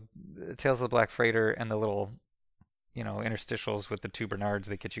the Tales of the Black Freighter and the little, interstitials with the 2 Bernards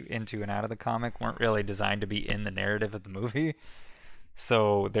that get you into and out of the comic weren't really designed to be in the narrative of the movie.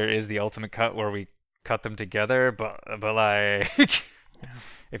 So there is the ultimate cut where we cut them together, but like,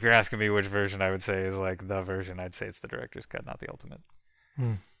 if you're asking me which version I would say is like the version, I'd say it's the director's cut, not the ultimate.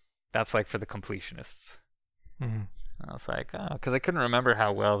 That's like for the completionists. Mm-hmm. I was like, oh, because I couldn't remember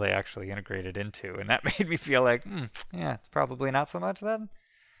how well they actually integrated into, and that made me feel like, yeah, it's probably not so much then.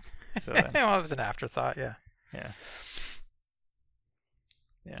 So then, well, it was an afterthought, yeah.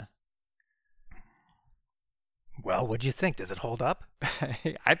 Yeah. Well, what'd you think? Does it hold up?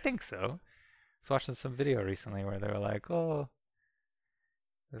 I think so. I was watching some video recently where they were like, oh,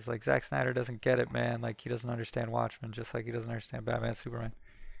 it's like Zack Snyder doesn't get it, man. Like, he doesn't understand Watchmen, just like he doesn't understand Batman, Superman.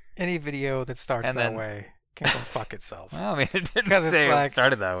 Any video that starts that way can go fuck itself. Well, I mean, it didn't say it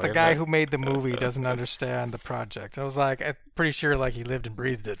started that way. The guy who made the movie doesn't understand the project. I was like, I'm pretty sure like he lived and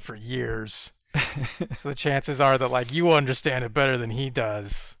breathed it for years. So the chances are that like you understand it better than he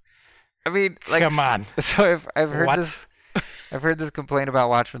does. I mean, like, come on. So I've heard this. I've heard this complaint about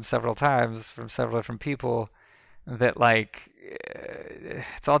Watchmen several times from several different people. That like,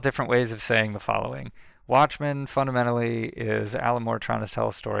 it's all different ways of saying the following. Watchmen fundamentally is Alan Moore trying to tell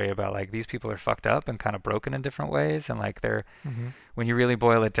a story about like these people are fucked up and kind of broken in different ways, and like they're when you really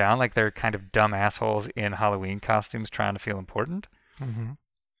boil it down, like they're kind of dumb assholes in Halloween costumes trying to feel important.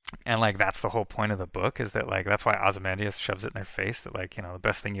 And like that's the whole point of the book, is that like that's why Ozymandias shoves it in their face that like, the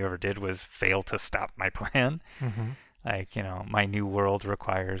best thing you ever did was fail to stop my plan. Like, my new world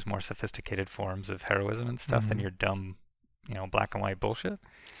requires more sophisticated forms of heroism and stuff than your dumb, black and white bullshit.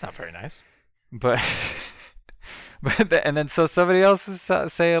 It's not very nice. But and then so somebody else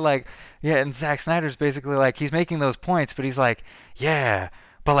was saying like, yeah, and Zack Snyder's basically like, he's making those points, but he's like, yeah,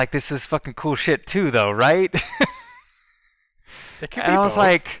 but like this is fucking cool shit too, though, right? And I was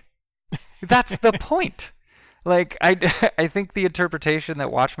like, that's the point. Like, I think the interpretation that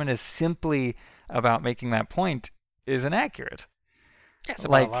Watchmen is simply about making that point is inaccurate. Yeah, it's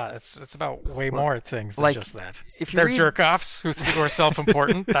about a lot. It's about way more things than like, just that. If they're jerk-offs who are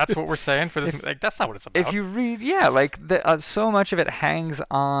self-important, that's what we're saying for this. Like, that's not what it's about. If you read, so much of it hangs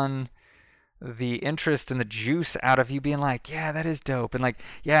on the interest and the juice out of you being like, yeah, that is dope, and like,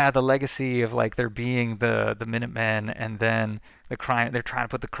 yeah, the legacy of like there being the Minutemen, and then the crime, they're trying to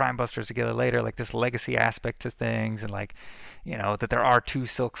put the Crime Busters together later, like this legacy aspect to things, and like, that there are 2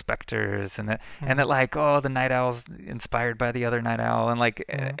 Silk Spectres, and that and that like, oh, the Night Owl's inspired by the other Night Owl, and like,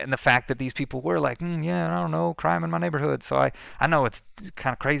 and the fact that these people were like, yeah, I don't know, crime in my neighborhood, so I know it's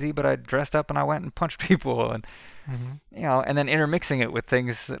kind of crazy, but I dressed up and I went and punched people, and and then intermixing it with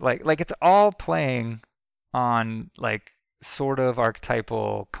things that, like it's all playing on like sort of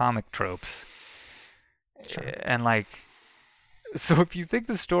archetypal comic tropes. Sure. And like, so if you think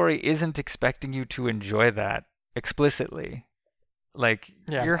the story isn't expecting you to enjoy that explicitly, like,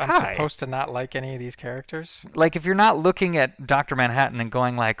 you're I'm high. Supposed to not like any of these characters. Like, if you're not looking at Dr. Manhattan and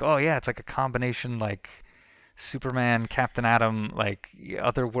going like, oh yeah, it's like a combination like Superman, Captain Atom, like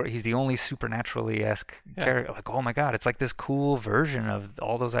he's the only supernaturally-esque character. Like, oh my god, it's like this cool version of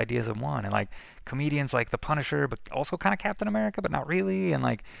all those ideas in one. And like comedians like the Punisher, but also kind of Captain America, but not really. And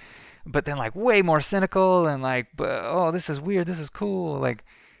like, but then like way more cynical and like, oh, this is weird, this is cool. Like,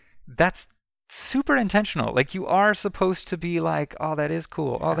 that's super intentional. Like, you are supposed to be like, oh, that is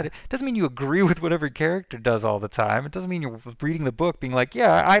cool. Oh, that doesn't mean you agree with what every character does all the time. It doesn't mean you're reading the book being like,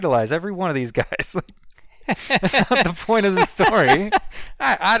 yeah, I idolize every one of these guys. That's not the point of the story.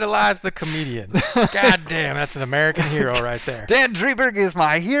 I idolize the comedian. God damn, that's an American hero right there. Dan Dreiberg is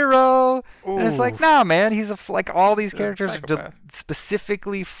my hero. Ooh. And it's like, nah, man, he's like, all these characters are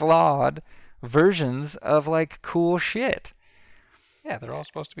specifically flawed versions of like cool shit. Yeah, they're all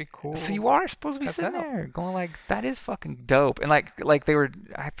supposed to be cool. So you are supposed to be sitting there going like, that is fucking dope. And like they were,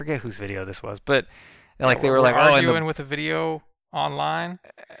 I forget whose video this was, but like they were like arguing with a video online.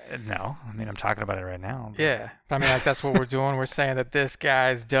 No, I mean, I'm talking about it right now. But... Yeah, but I mean, like, that's what we're doing. We're saying that this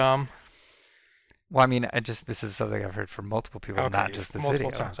guy's dumb. Well, I mean, this is something I've heard from multiple people, not just this multiple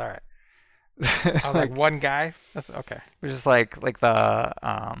video. Times. All right. I was like, one guy. That's okay. It was just like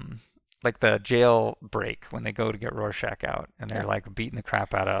the jail break when they go to get Rorschach out, and they're like beating the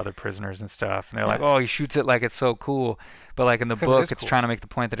crap out of other prisoners and stuff, and they're like, oh, he shoots it like it's so cool, but like in the book, it's trying to make the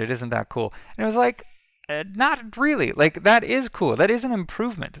point that it isn't that cool. And it was like, not really. Like, that is cool. That is an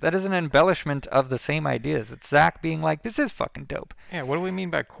improvement. That is an embellishment of the same ideas. It's Zach being like, this is fucking dope. Yeah, what do we mean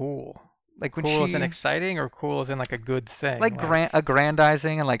by cool? Like, when cool as in exciting, or cool as in like a good thing? Like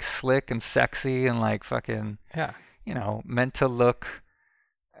aggrandizing and like slick and sexy and like fucking, you know, meant to look.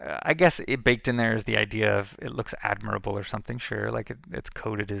 I guess it baked in there is the idea of it looks admirable or something. Sure, like it's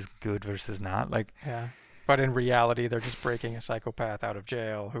coded as good versus not. Like, but in reality, they're just breaking a psychopath out of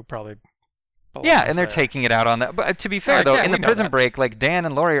jail who probably. Yeah, and they're taking it out on that. But to be fair, though, in the prison break, like Dan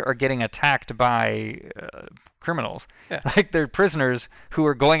and Laurie are getting attacked by criminals. Yeah. Like, they're prisoners who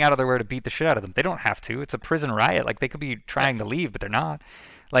are going out of their way to beat the shit out of them. They don't have to. It's a prison riot. Like, they could be trying to leave, but they're not.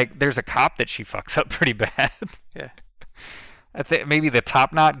 Like, there's a cop that she fucks up pretty bad. Yeah. I think maybe the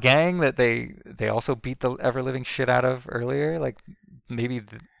Top Knot gang that they also beat the ever living shit out of earlier. Like, maybe,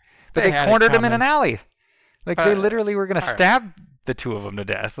 but they cornered him in an alley. Like, they literally were gonna stab the two of them to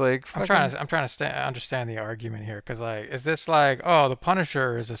death. Like, I'm trying to understand the argument here, because like, is this like, oh, the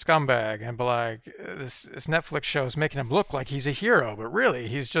Punisher is a scumbag, and but like this Netflix show is making him look like he's a hero, but really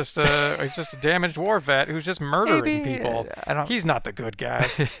he's just a damaged war vet who's just murdering people. He's not the good guy.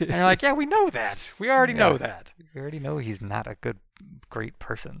 And you're like, yeah, we know that. We already know that. We already know he's not a great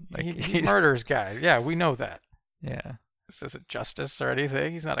person. Like, he murders guys. Yeah, we know that. Yeah. This isn't justice or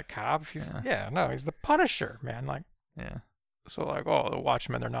anything. He's not a cop. He's he's the Punisher, man. Like, yeah. So like, oh, the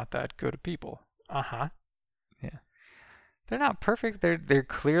Watchmen, they're not that good of people. Yeah. They're not perfect. They're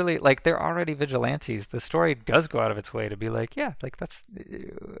clearly, like, they're already vigilantes. The story does go out of its way to be like, yeah, like, that's,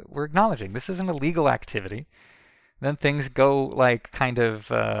 we're acknowledging this isn't a legal activity. Then things go like kind of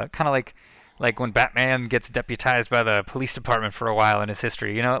like when Batman gets deputized by the police department for a while in his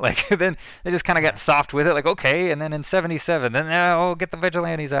history, you know, like, then they just kind of got soft with it, like, okay, and then in 77, then, get the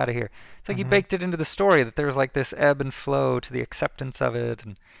vigilantes out of here. It's like you baked it into the story that there's like this ebb and flow to the acceptance of it,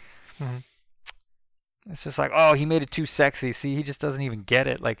 and it's just like, oh, he made it too sexy. See, he just doesn't even get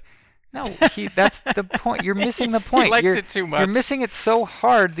it. Like, no, that's the point. You're missing the point. He likes it too much. You're missing it so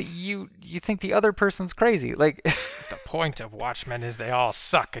hard that you think the other person's crazy. Like, the point of Watchmen is they all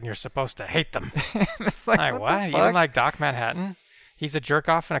suck, and you're supposed to hate them. It's like, what? You don't like Doc Manhattan? He's a jerk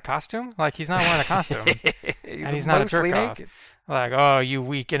off in a costume? Like, he's not wearing a costume, and he's not a jerk off. Like, oh, you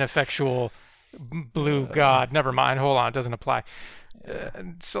weak, ineffectual blue god. Never mind. Hold on, it doesn't apply.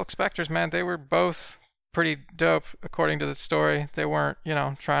 Silk Spectres, man, they were both pretty dope, according to the story. They weren't,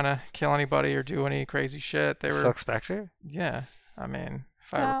 trying to kill anybody or do any crazy shit. They were Silk Spectre? Yeah. I mean,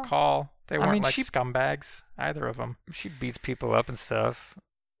 if I recall, they weren't scumbags, either of them. She beats people up and stuff.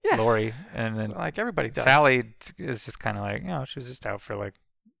 Yeah. Lori, and then like everybody does. Sally is just kind of like, she was just out for like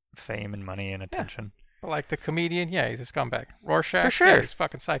fame and money and attention. Yeah. But like the comedian, he's a scumbag. Rorschach, for sure, he's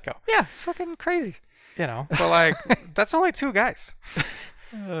fucking psycho. Yeah, fucking crazy. But like that's only two guys.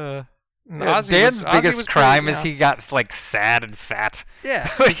 Dan's biggest crime is he got like sad and fat.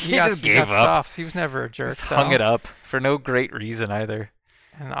 Yeah, like, he just gave up. Soft. He was never a jerk. Just hung it up for no great reason either.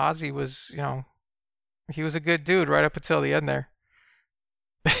 And Ozzy was, he was a good dude right up until the end there.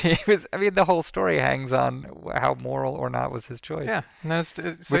 He was. I mean, the whole story hangs on how moral or not was his choice. Yeah, and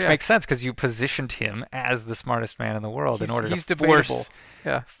which makes sense because you positioned him as the smartest man in the world in order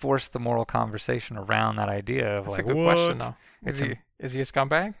to force the moral conversation around that idea of That's like, a good what? question though. Is he a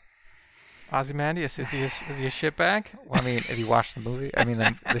scumbag? Ozymandias, is he a shitbag? Well, I mean, have you watched the movie? I mean,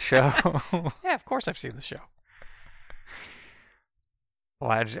 the show. Yeah, of course I've seen the show. Well,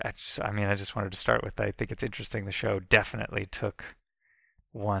 I just wanted to start with, I think it's interesting. The show definitely took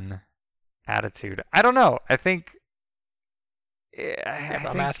one attitude. I don't know. I think.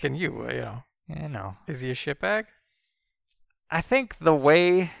 I'm asking you. Yeah, no. Is he a shitbag? I think the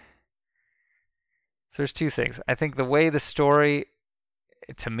way So there's two things. I think the way the story,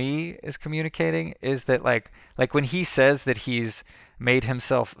 to me, is communicating is that like when he says that he's made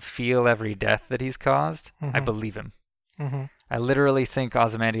himself feel every death that he's caused, I believe him. Mm-hmm. I literally think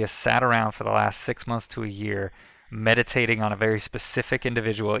Ozymandias sat around for the last 6 months to a year meditating on a very specific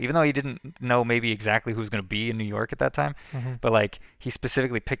individual, even though he didn't know maybe exactly who was going to be in New York at that time. But like he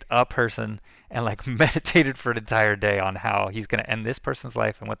specifically picked a person and like meditated for an entire day on how he's going to end this person's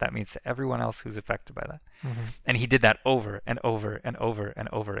life and what that means to everyone else who's affected by that. And he did that over and over and over and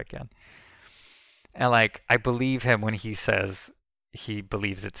over again. And like I believe him when he says he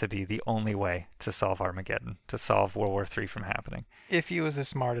believes it to be the only way to solve Armageddon, to solve World War III from happening. If he was the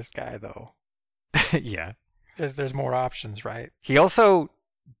smartest guy, though. Yeah. There's more options, right? He also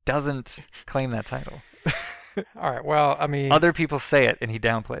doesn't claim that title. All right, well, I mean... Other people say it, and he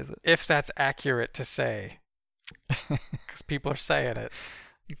downplays it. If that's accurate to say, because people are saying it.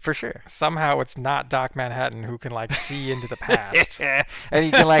 For sure. Somehow it's not Doc Manhattan who can, like, see into the past. And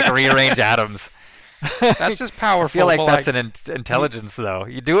he can, like, rearrange atoms. That's just powerful. I feel like that's an intelligence, though.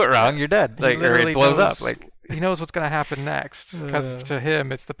 You do it wrong, you're dead. Like, or it blows up. Like he knows what's going to happen next, because to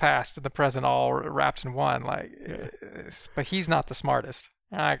him it's the past and the present all wrapped in one. Like, but he's not the smartest.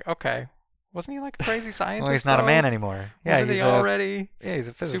 And like, okay, wasn't he like a crazy scientist? Well, he's not a man anymore. Yeah, he's already. Yeah, he's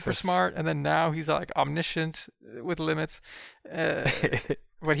a physicist. Super smart, and then now he's like omniscient with limits.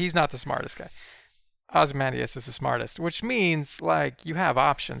 But he's not the smartest guy. Ozymandias is the smartest, which means like you have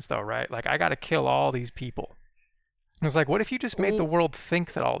options though, right? Like I got to kill all these people. And it's like, what if you just made the world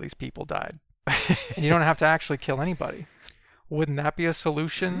think that all these people died, and you don't have to actually kill anybody? Wouldn't that be a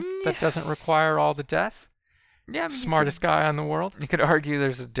solution that doesn't require all the death? Yeah, I mean, smartest guy in the world. You could argue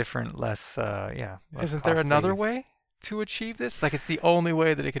there's a different, less Isn't there another way to achieve this? Like it's the only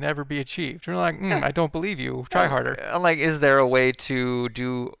way that it can ever be achieved. You're like, I don't believe you. Try harder. Like, is there a way to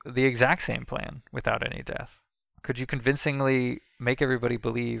do the exact same plan without any death? Could you convincingly make everybody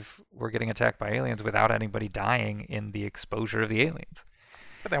believe we're getting attacked by aliens without anybody dying in the exposure of the aliens?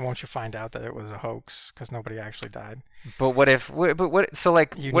 But then won't you find out that it was a hoax because nobody actually died? But what if? So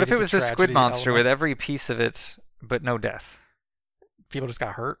like, what if it was the squid monster with every piece of it, but no death? People just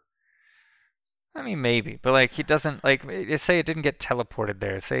got hurt. I mean, maybe, but like he doesn't like. Say it didn't get teleported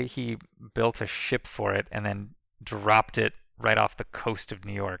there. Say he built a ship for it and then dropped it right off the coast of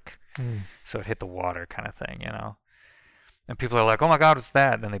New York, so it hit the water, kind of thing, you know. And people are like, "Oh my God, what's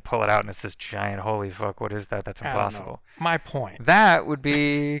that?" And then they pull it out, and it's this giant. Holy fuck! What is that? That's impossible. My point. That would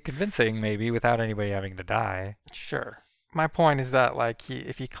be convincing, maybe, without anybody having to die. Sure. My point is that, like,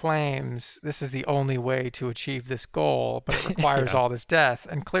 if he claims this is the only way to achieve this goal, but it requires all this death,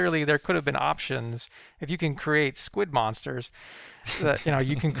 and clearly there could have been options. If you can create squid monsters, that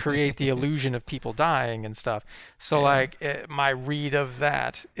you can create the illusion of people dying and stuff. So, my read of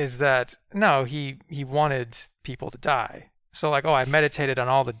that is that no, he wanted people to die. So, like, I meditated on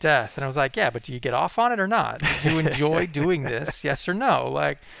all the death, and I was like, yeah, but do you get off on it or not? Do you enjoy doing this? Yes or no?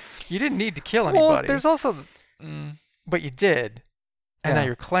 Like, you didn't need to kill anybody. Well, there's also. But you did. And now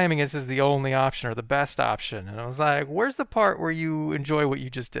you're claiming this is the only option or the best option. And I was like, where's the part where you enjoy what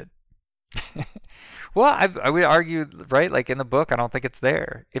you just did? Well, I would argue, right, like in the book, I don't think it's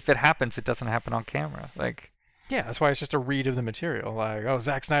there. If it happens, it doesn't happen on camera. Like, yeah, that's why it's just a read of the material. Like,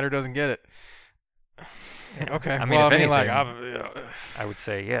 Zack Snyder doesn't get it. Okay. I mean, if anything, I would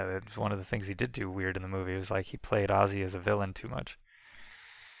say, it's one of the things he did do weird in the movie. It was like he played Ozzy as a villain too much.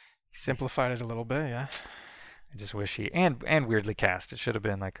 He simplified it a little bit, yeah. I just wish he and weirdly cast. It should have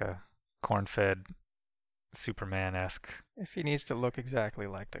been like a corn-fed Superman-esque. If he needs to look exactly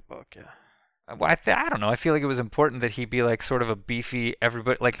like the book, yeah. Well, I don't know. I feel like it was important that he be like sort of a beefy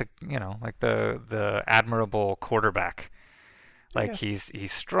everybody, like the admirable quarterback. Like he's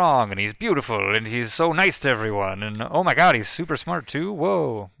strong and he's beautiful and he's so nice to everyone and oh my God, he's super smart too.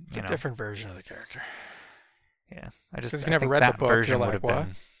 Whoa, it's a different version of the character. Yeah, if you never read the book, you're like, what?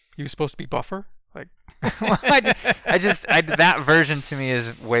 He was supposed to be buffer? Like, well, that version to me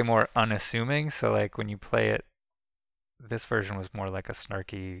is way more unassuming. So like when you play it, this version was more like a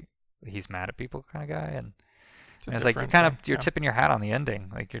snarky, he's mad at people kind of guy, and it's like you're tipping your hat on the ending.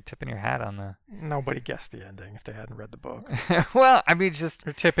 Like you're tipping your hat on the. Nobody guessed the ending if they hadn't read the book. Well, I mean,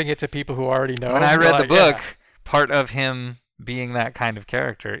 you're tipping it to people who already know. When I read the book, part of him being that kind of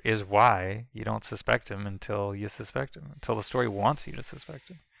character is why you don't suspect him until you suspect him, until the story wants you to suspect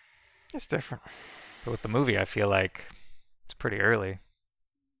him. It's different. But with the movie, I feel like it's pretty early.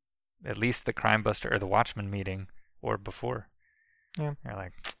 At least the Crime Buster or the Watchmen meeting, or before. Yeah. You're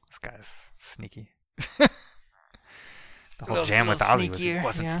like, this guy's sneaky. The whole jam with Ozzy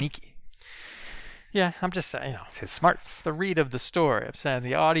wasn't sneaky. Yeah, I'm just saying, It's his smarts. the read of the story. I'm saying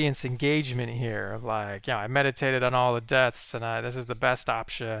the audience engagement here of like, I meditated on all the deaths and this is the best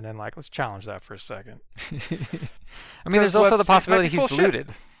option, and like, let's challenge that for a second. I mean, there's also the possibility he's he's deluded.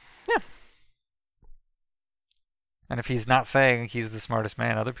 Yeah. And if he's not saying he's the smartest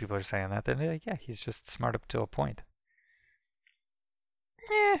man, other people are saying that, then yeah, he's just smart up to a point.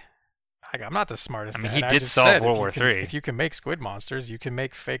 Yeah. I'm not the smartest I mean, man. he did solve World War III. If you can make squid monsters, you can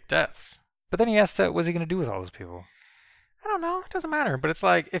make fake deaths. But then he asked, what's he going to do with all those people? I don't know. It doesn't matter. But it's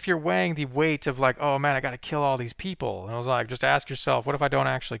like, if you're weighing the weight of like, oh man, I got to kill all these people. And I was like, just ask yourself, what if I don't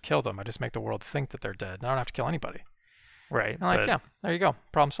actually kill them? I just make the world think that they're dead. And I don't have to kill anybody. Right. And I'm like, yeah, there you go.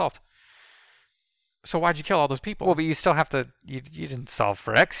 Problem solved. So why'd you kill all those people? Well, but you still have to, you didn't solve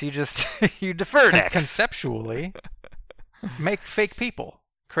for X. You just, you deferred X. Conceptually, make fake people.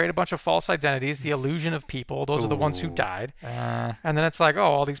 Create a bunch of false identities, the illusion of people. Those are the ones who died. And then it's like, oh,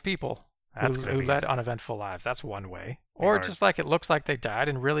 all these people who led uneventful lives. That's one way. Or just like it looks like they died,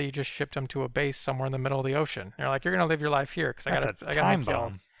 and really you just shipped them to a base somewhere in the middle of the ocean. And you're like, you're going to live your life here because I got to time kill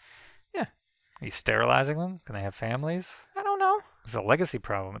bomb. them. Yeah. Are you sterilizing them? Can they have families? I don't know. It's a legacy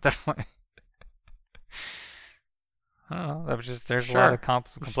problem at that point. I don't know. That was just, there's a lot of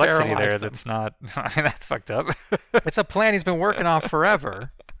complexity there that's not. I mean, that's fucked up. It's a plan he's been working on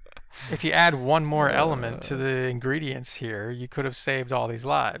forever. If you add one more element to the ingredients here, you could have saved all these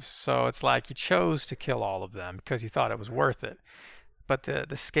lives. So it's like you chose to kill all of them because you thought it was worth it. But the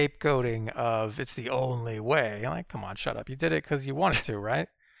scapegoating of it's the only way, you're like, come on, shut up. You did it because you wanted to, right?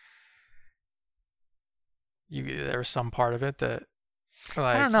 There was some part of it that,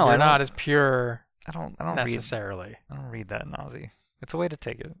 like, I don't know, you're not as pure. I don't necessarily. I don't read that in Ozzy. It's a way to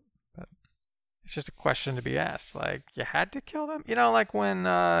take it. But it's just a question to be asked. Like, you had to kill them? Like when,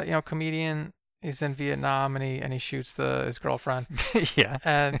 comedian, he's in Vietnam and he shoots his girlfriend. Yeah.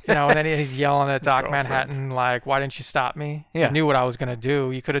 And, and then he's yelling at Doc Manhattan, like, why didn't you stop me? Yeah. You knew what I was going to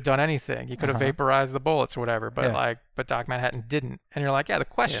do. You could have done anything. You could have vaporized the bullets or whatever. But, but Doc Manhattan didn't. And you're like, the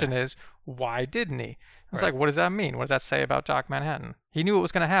question is, why didn't he? It's like, what does that mean? What does that say about Doc Manhattan? He knew it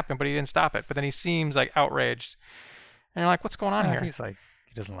was going to happen, but he didn't stop it. But then he seems like outraged. And you're like, what's going on here? He's like,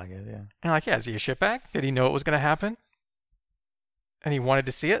 he doesn't like it, yeah. And you're like, is he a shitbag? Did he know it was going to happen? And he wanted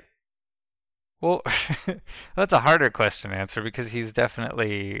to see it? Well, that's a harder question to answer because he's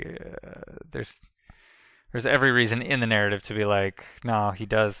definitely, there's every reason in the narrative to be like, no, he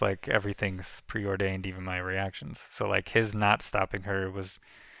does, like, everything's preordained, even my reactions. So, like, his not stopping her was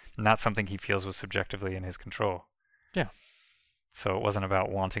not something he feels was subjectively in his control. Yeah. So it wasn't about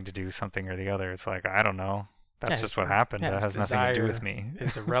wanting to do something or the other. It's like, I don't know. That's just what happened. That has nothing to do with me.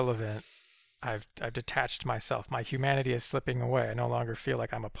 It's irrelevant. I've detached myself. My humanity is slipping away. I no longer feel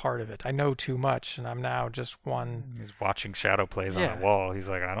like I'm a part of it. I know too much, and I'm now just one. He's watching shadow plays on a wall. He's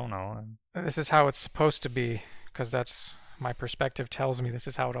like, I don't know. This is how it's supposed to be, because that's my perspective tells me this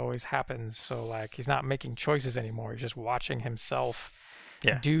is how it always happens. So, like, he's not making choices anymore. He's just watching himself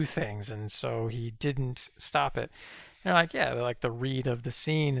do things, and so he didn't stop it. And like the read of the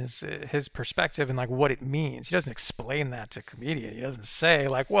scene is his perspective and like what it means. He doesn't explain that to a comedian. He doesn't say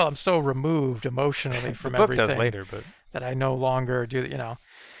like, well, I'm so removed emotionally from the book everything does later, but that I no longer do, I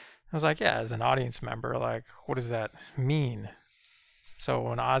was like, as an audience member, like, what does that mean? So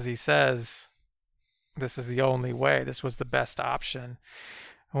when Ozzy says, this is the only way, this was the best option,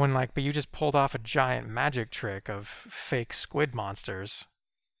 when like, but you just pulled off a giant magic trick of fake squid monsters.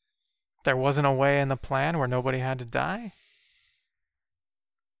 There wasn't a way in the plan where nobody had to die?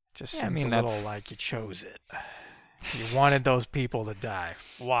 Just seems a little like you chose it. You wanted those people to die.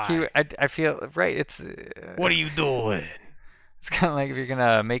 Why? I feel, right, it's... what are you doing? It's kind of like if you're going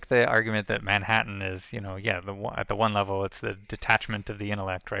to make the argument that Manhattan is, at the one level, it's the detachment of the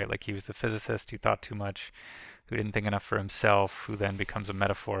intellect, right? Like he was the physicist who thought too much, who didn't think enough for himself, who then becomes a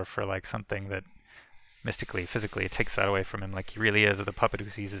metaphor for like something that mystically, physically, it takes that away from him, like he really is the puppet who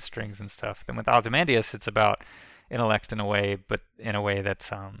sees his strings and stuff. Then with Ozymandias, it's about intellect in a way, but in a way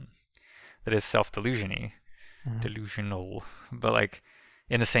that's that is self-delusion-y, delusional, but like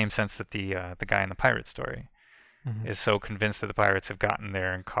in the same sense that the guy in the pirate story is so convinced that the pirates have gotten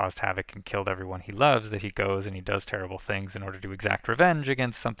there and caused havoc and killed everyone he loves that he goes and he does terrible things in order to exact revenge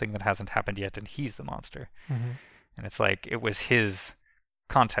against something that hasn't happened yet, and he's the monster. And it's like it was his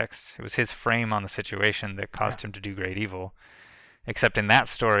context, it was his frame on the situation that caused him to do great evil. Except in that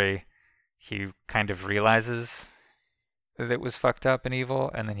story, he kind of realizes that it was fucked up and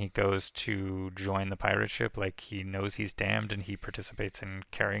evil, and then he goes to join the pirate ship like he knows he's damned, and he participates in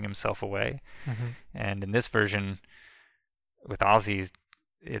carrying himself away. And in this version, with Ozzy,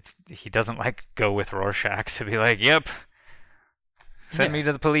 he doesn't like go with Rorschach to be like, yep, Send me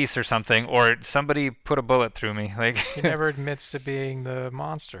to the police or something, or somebody put a bullet through me. Like he never admits to being the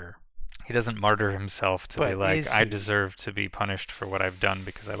monster. He doesn't martyr himself to be like, I deserve to be punished for what I've done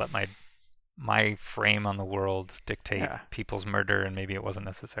because I let my frame on the world dictate people's murder, and maybe it wasn't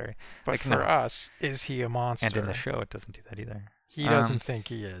necessary. But like, for us, is he a monster? And in the show, it doesn't do that either. He doesn't think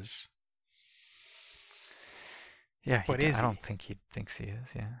he is. Yeah, but I don't think he thinks he is.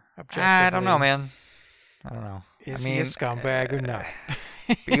 Yeah, I don't know, man. I don't know. Is he a scumbag or not?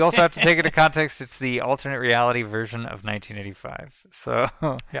 But you also have to take into context. It's the alternate reality version of 1985. So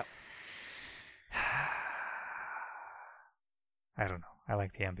yeah. I don't know. I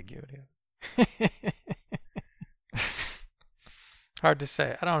like the ambiguity of it. Hard to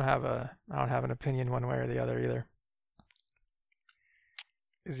say. I don't have an opinion one way or the other either.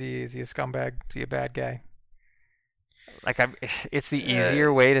 Is he a scumbag? Is he a bad guy? Like it's the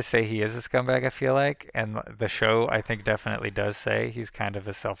easier way to say he is a scumbag, I feel like, and the show I think definitely does say he's kind of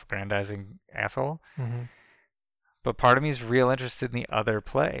a self-aggrandizing asshole. Mm-hmm. But part of me is real interested in the other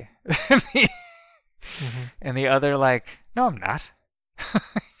play, and the other like, no, I'm not.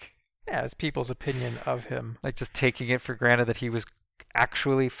 Yeah, it's people's opinion of him. Like just taking it for granted that he was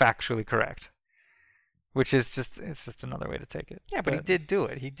actually factually correct. Which is it's just another way to take it. Yeah, but he did do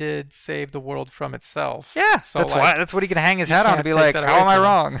it. He did save the world from itself. Yeah, so that's what he can hang his hat on to be like, how am I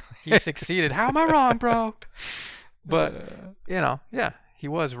wrong? He succeeded. How am I wrong, bro? But, he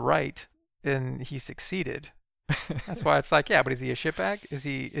was right, and he succeeded. That's why it's like, yeah, but is he a shitbag? Is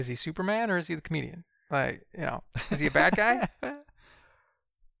he Superman, or is he the comedian? Like, is he a bad guy?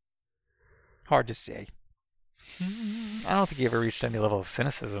 Hard to say. I don't think he ever reached any level of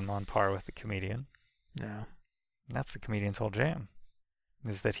cynicism on par with the comedian. No. And that's the comedian's whole jam,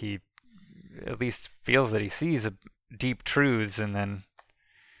 is that he at least feels that he sees deep truths and then,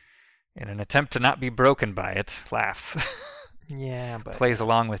 in an attempt to not be broken by it, laughs. Yeah, but plays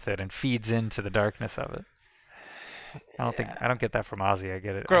along with it and feeds into the darkness of it. I don't get that from Ozzy. I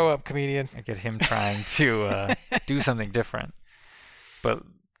get it. Grow up, comedian. I get him trying to do something different, but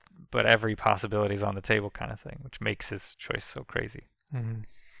every possibility is on the table, kind of thing, which makes his choice so crazy. Mm-hmm.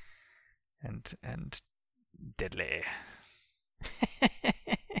 And deadly.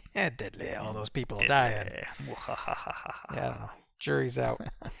 Deadly. All those people dying. Yeah, jury's out.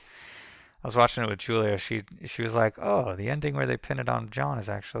 I was watching it with Julia. She was like, "Oh, the ending where they pin it on John is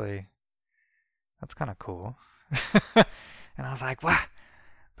actually that's kind of cool." And I was like, "What?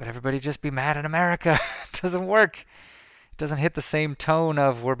 But everybody just be mad in America. It doesn't work. It doesn't hit the same tone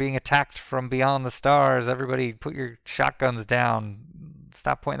of we're being attacked from beyond the stars. Everybody put your shotguns down.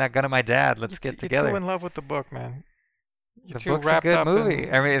 Stop pointing that gun at my dad. Let's get together." You're too in love with the book, man. The book's a good movie.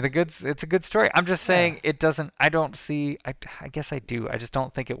 I mean, it's a good story. I'm just saying it doesn't. I don't see. I guess I do. I just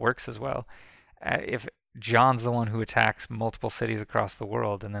don't think it works as well. If John's the one who attacks multiple cities across the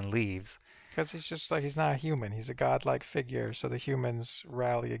world and then leaves, because he's just like, he's not a human. He's a godlike figure. So the humans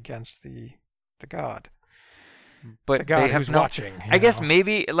rally against the god. But the god they have who's watching. I guess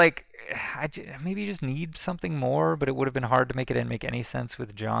maybe maybe you just need something more. But it would have been hard to make it make any sense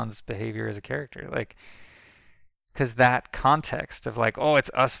with John's behavior as a character, like. Because that context of like, oh, it's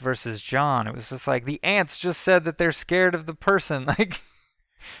us versus John. It was just like, the ants just said that they're scared of the person.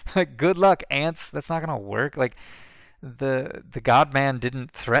 Like good luck, ants. That's not going to work. Like, the God Man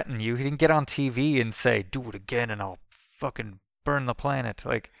didn't threaten you. He didn't get on TV and say, do it again and I'll fucking burn the planet.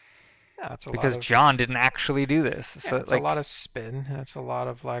 Like, because John didn't actually do this. Yeah, so it's a lot of spin. And it's a lot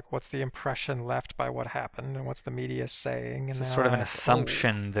of like, what's the impression left by what happened and what's the media saying. And it's sort of an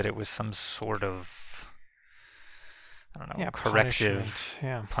assumption that it was some sort of, I don't know, corrective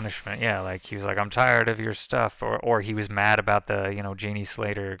punishment. Yeah, like he was like, I'm tired of your stuff, or he was mad about the, Janie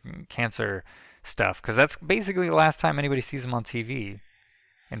Slater cancer stuff, because that's basically the last time anybody sees him on TV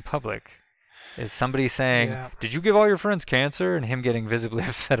in public, is somebody saying, did you give all your friends cancer, and him getting visibly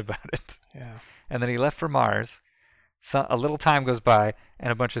upset about it. Yeah. And then he left for Mars. So a little time goes by,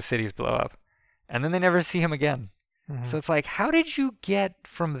 and a bunch of cities blow up, and then they never see him again. Mm-hmm. So it's like, how did you get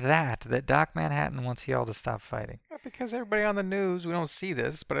from that Doc Manhattan wants you all to stop fighting? Because everybody on the news, we don't see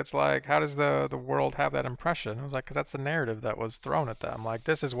this, but it's like, how does the world have that impression? It was like, because that's the narrative that was thrown at them. Like,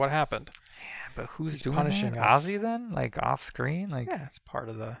 this is what happened. Yeah, but who's doing punishing us? Ozzy then? Like, off screen? Like, yeah, it's part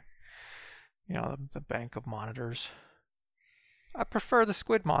of the, the bank of monitors. I prefer the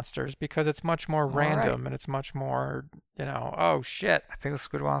Squid Monsters because it's much more random and it's much more, oh shit. I think the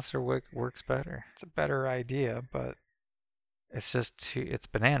Squid Monster works better. It's a better idea, but it's just it's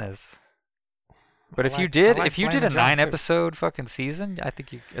bananas. But if you did a 9-episode fucking season, I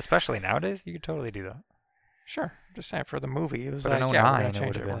think especially nowadays, you could totally do that. Sure, just saying for the movie, it was but like, we're gonna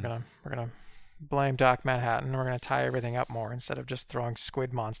change it. We're gonna blame Doc Manhattan. We're going to tie everything up more instead of just throwing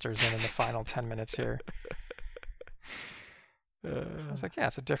squid monsters in the final 10 minutes here. I was like, yeah,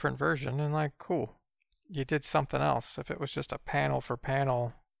 it's a different version. And like, cool. You did something else. If it was just a panel for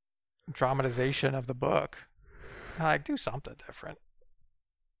panel dramatization of the book, like, do something different.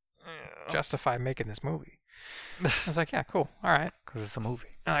 Justify making this movie. I was like, yeah, cool. All right. Because it's a movie.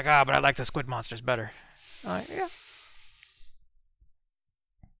 I'm like, but I like the squid monsters better. I'm like, yeah.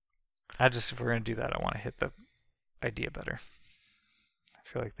 If we're going to do that, I want to hit the idea better. I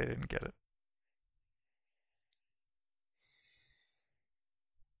feel like they didn't get it.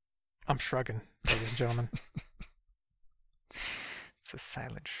 I'm shrugging, ladies and gentlemen. It's a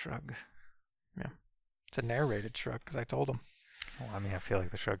silent shrug. Yeah. It's a narrated shrug, because I told him. Well, I mean, I feel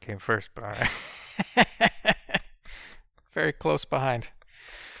like the shrug came first, but all right. Very close behind.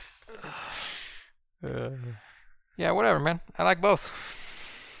 Yeah, whatever, man. I like both.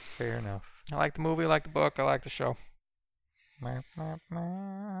 Fair enough. I like the movie, I like the book, I like the show.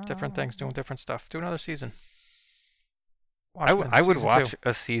 Different things, doing different stuff. Do another season. I would watch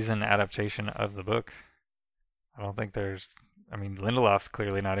a season adaptation of the book. I don't think there's... I mean, Lindelof's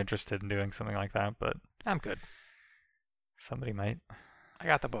clearly not interested in doing something like that, but... I'm good. Somebody might. I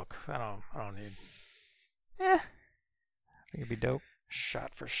got the book. I don't need... I think it'd be dope.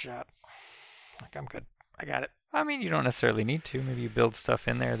 Shot for shot. Like, I'm good. I got it. I mean, you don't necessarily need to. Maybe you build stuff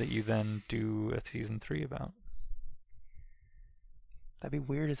in there that you then do a season 3 about. That'd be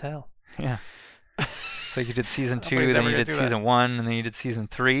weird as hell. Yeah. So you did season 2, then you did season 1, and then you did season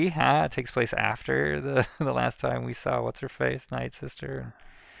 3. It takes place after the last time we saw what's her face, Night Sister.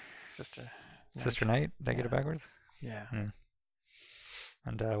 Sister Night. Did I get it backwards? Yeah.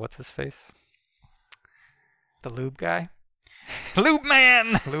 And what's his face? The lube guy. Lube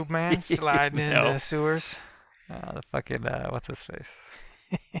man. Lube man sliding into the sewers. The fucking what's his face?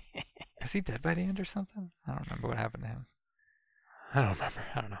 Is he dead by the end or something? I don't remember what happened to him. I don't remember.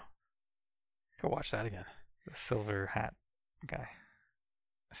 I don't know. Go watch that again. The silver hat guy.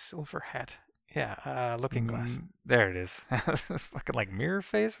 Silver hat. Yeah, Looking Glass. There it is. Fucking like Mirror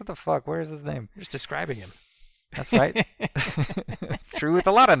Face? What the fuck? Where's his name? I'm just describing him. That's right. It's true with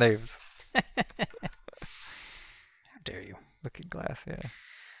a lot of names. How dare you? Looking Glass, yeah.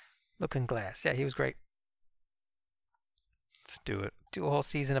 Looking Glass. Yeah, he was great. Let's do it. Do a whole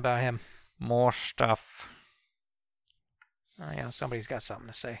season about him. More stuff. Oh, yeah, somebody's got something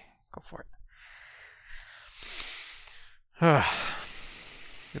to say. Go for it.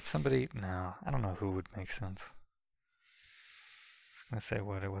 Get somebody... No, I don't know who would make sense. I was going to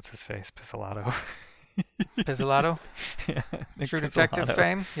say, what's his face? Pizzolatto. Pizzolatto? Yeah. True Detective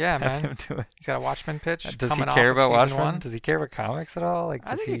fame? Yeah, man. Have him do it. He's got a Watchmen pitch. Does he care about Watchmen? Does he care about comics at all? Like,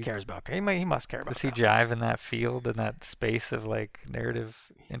 I think he cares about He must care about comics. Does he jive in that field, in that space of, like, narrative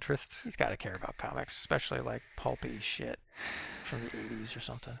interest? He's got to care about comics, especially, like, pulpy shit from the 80s or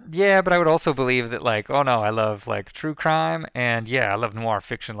something. Yeah, but I would also believe that, like, oh no, I love, like, true crime, and yeah, I love noir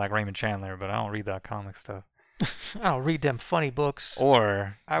fiction like Raymond Chandler, but I don't read that comic stuff. I don't read them funny books.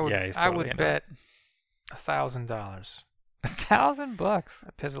 Or, I would bet $1,000. $1,000?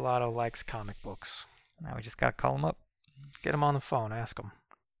 Pizzolatto likes comic books. Now we just gotta call him up. Get him on the phone. Ask him.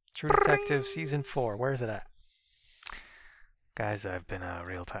 True Detective Season 4. Where's it at? Guys, I've been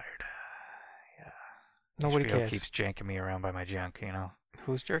real tired. Yeah. Nobody HBO cares. keeps janking me around by my junk, you know.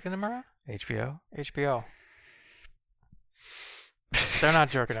 Who's jerking him around? HBO. HBO. They're not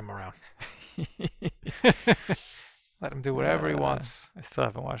jerking him around. Let him do whatever he wants. I still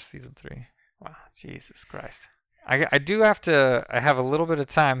haven't watched season 3. Wow, Jesus Christ. I do have to. I have a little bit of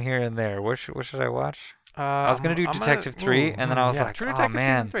time here and there. What should I watch? I was gonna do Detective 3, and then I was like, True oh Detective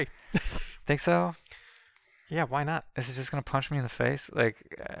man. Season 3. Think so? Yeah, why not? Is it just gonna punch me in the face? Like,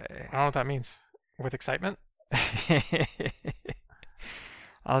 I don't know what that means. With excitement? I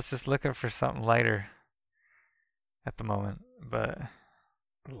was just looking for something lighter at the moment, but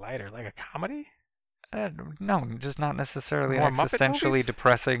lighter, like a comedy? No, just not necessarily an More Muppet existentially movies?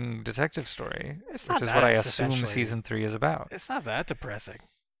 depressing detective story, It's which not is that what I assume existentially. season 3 is about. It's not that depressing.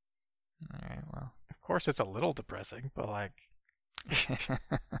 All right, well. Of course, it's a little depressing, but like,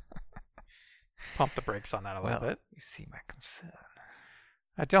 pump the brakes on that a little bit. You see my concern.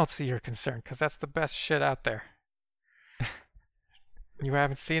 I don't see your concern, because that's the best shit out there. You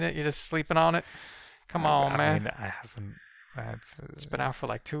haven't seen it? You're just sleeping on it? Come on, man. I mean, I haven't. It's been out for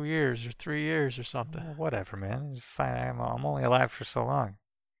like 2 years or 3 years or something. Whatever, man. It's fine. I'm only alive for so long.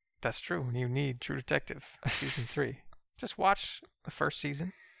 That's true. And you need True Detective Season 3. Just watch the first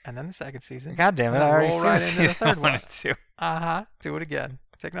season and then the second season. God damn it! I already seen right into the third one. 1 and 2. Do it again.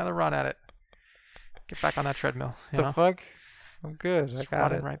 Take another run at it. Get back on that treadmill. You The know? fuck? I'm good. Just I got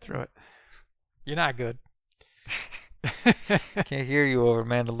running it right through it. You're not good. Can't hear you over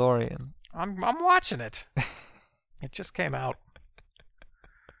Mandalorian. I'm watching it. It just came out.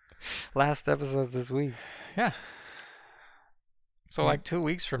 Last episode's this week. Yeah. So like 2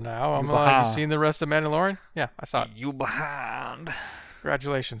 weeks from now, I'm You like, behind. you seen the rest of Mandalorian? Yeah, I saw it. You behind.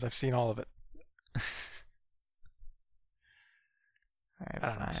 Congratulations, I've seen all of it. Alright, I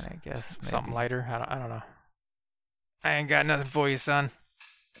don't know, fine, I guess. Something maybe. lighter. I don't know. I ain't got nothing for you, son.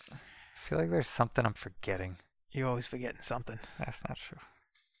 I feel like there's something I'm forgetting. You always forgetting something. That's not true.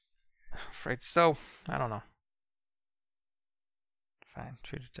 Afraid so. I don't know. Fine,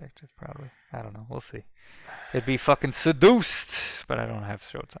 True Detective, probably. I don't know. We'll see. It'd be fucking Seduced, but I don't have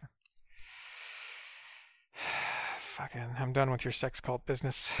Showtime. Fucking, I'm done with your sex cult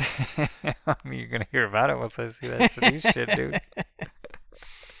business. I mean, you're gonna hear about it once I see that Seduced shit, dude.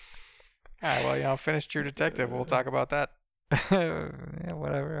 Alright, well, finish True Detective. We'll talk about that. Yeah,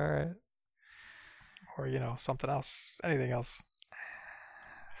 whatever. All right. Or, something else. Anything else.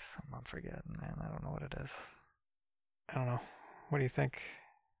 Something I'm forgetting, man. I don't know what it is. I don't know. What do you think?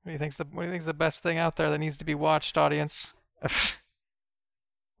 What do you think's the best thing out there that needs to be watched, audience?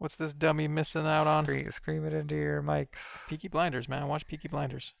 What's this dummy missing out on? Scream it into your mics. Peaky Blinders, man. Watch Peaky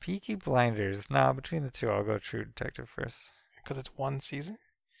Blinders. Peaky Blinders. No, between the two, I'll go True Detective first. Because it's one season?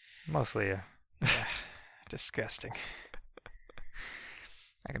 Mostly, yeah. Yeah. Disgusting.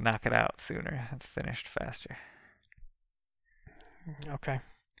 I can knock it out sooner. It's finished faster. Okay.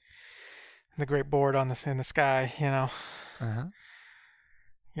 The great board in the sky, Uh-huh.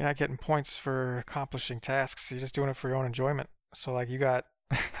 You're not getting points for accomplishing tasks. You're just doing it for your own enjoyment. So, you got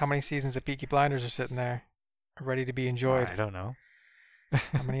how many seasons of Peaky Blinders are sitting there, ready to be enjoyed? I don't know.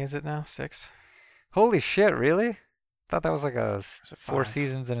 How many is it now? 6? Holy shit, really? Thought that was like a Is it 4 5?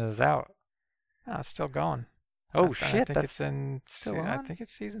 seasons and it was out. No, it's still going. Oh I shit, think that's it's in. still I on? think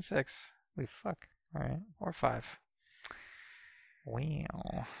it's season 6 holy fuck. Alright. or 5.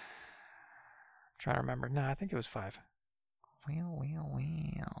 Wow. Trying to remember. No, I think it was 5.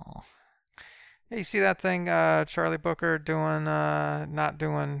 Well. Yeah, you see that thing, Charlie Booker doing, not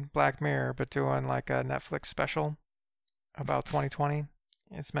doing Black Mirror, but doing like a Netflix special about 2020.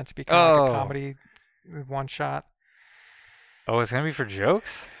 It's meant to be kind of like a comedy with one shot. Oh, it's gonna be for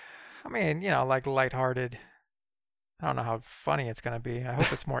jokes? I mean, like lighthearted. I don't know how funny it's gonna be. I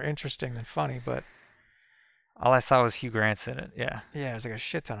hope it's more interesting than funny, but All I saw was Hugh Grant's in it, yeah. yeah, there's like a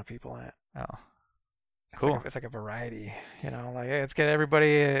shit ton of people in it. Oh. It's Cool. It's like a variety, like, hey, let's get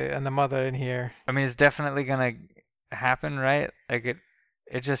everybody and the mother in here. I mean, it's definitely gonna happen, right? Like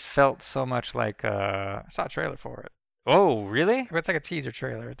it just felt so much like I saw a trailer for it. Oh, really? But it's like a teaser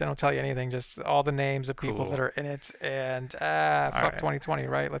trailer. They don't tell you anything, just all the names of people Cool. that are in it. And, fuck right. 2020,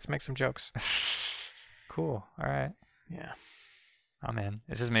 right? Let's make some jokes. Cool. All right. Yeah. I'm in.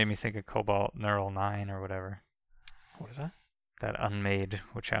 It just made me think of Cobalt Neural 9 or whatever. What is that? That unmade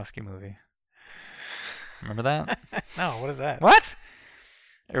Wachowski movie. Remember that? No, what is that? What?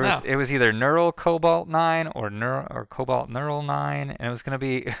 No. It was either Neural Cobalt 9 or Cobalt Neural 9, and it was gonna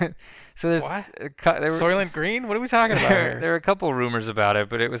be. So there's What? there were, Soylent Green? What are we talking about there here? were a couple rumors about it,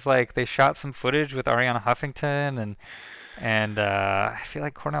 but it was like they shot some footage with Ariana Huffington and I feel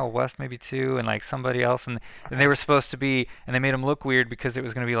like Cornel West maybe too, and like somebody else, and they were supposed to be, and they made them look weird because it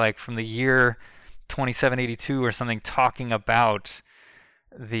was gonna be like from the year 2782 or something, talking about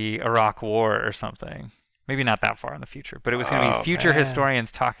the Iraq War or something. Maybe not that far in the future, but it was going to be future man. historians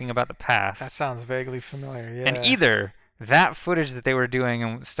talking about the past. That sounds vaguely familiar, yeah. And either that footage that they were doing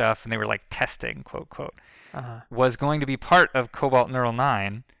and stuff, and they were like testing, quote, quote, Uh-huh. was going to be part of Cobalt Neural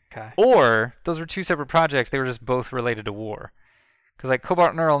 9, Okay. or those were two separate projects. They were just both related to war. Because like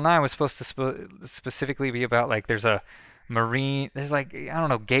Cobalt Neural 9 was supposed to specifically be about like there's like, I don't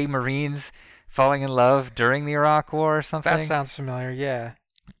know, gay Marines falling in love during the Iraq War or something. That sounds familiar, yeah.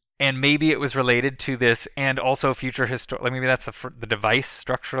 And maybe it was related to this, and also future like maybe that's the device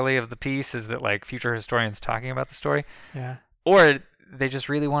structurally of the piece is that like future historians talking about the story, Yeah. or they just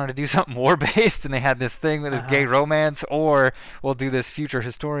really wanted to do something war based, and they had this thing with this gay romance, or we'll do this future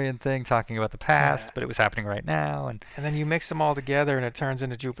historian thing talking about the past, Yeah. but it was happening right now, and And then you mix them all together and it turns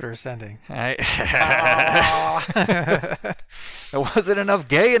into Jupiter Ascending. there Ah. wasn't enough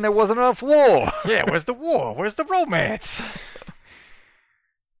gay, and there wasn't enough war. Yeah, where's the war? Where's the romance?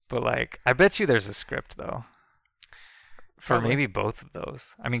 But like, I bet you there's a script though. For Probably. maybe both of those.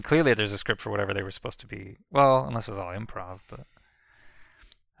 I mean, clearly there's a script for whatever they were supposed to be. Well, unless it was all improv, but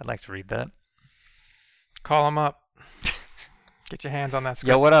I'd like to read that. Call them up. Get your hands on that script.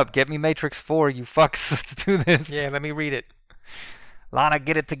 Yo, what up? Get me Matrix 4, you fucks. Let's do this. Yeah, let me read it. Lana,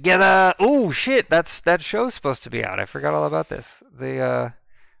 get it together. Oh, shit. That show's supposed to be out. I forgot all about this.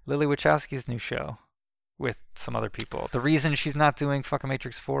 Lily Wachowski's new show with some other people. The reason she's not doing fucking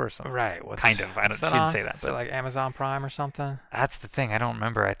Matrix 4 or something. Right. Kind of. She didn't say that. Is it like Amazon Prime or something? That's the thing. I don't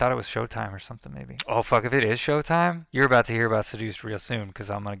remember. I thought it was Showtime or something, maybe. Oh, fuck. If it is Showtime, you're about to hear about Seduced real soon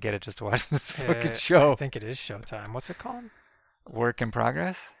because I'm going to get it just to watch this fucking show. I think it is Showtime. What's it called? Work in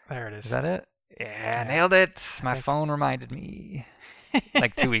Progress? There it is. Is that it? Yeah, nailed it. My phone reminded me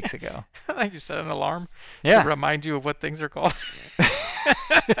like 2 weeks ago. Like you set an alarm to remind you of what things are called.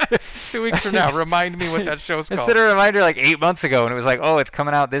 2 weeks from now, remind me what that show's called. I set a reminder like 8 months ago, and it was like, oh, it's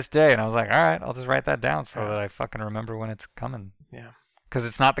coming out this day. And I was like, all right, I'll just write that down so that I fucking remember when it's coming. Yeah. Because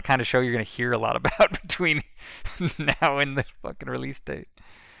it's not the kind of show you're going to hear a lot about between now and the fucking release date.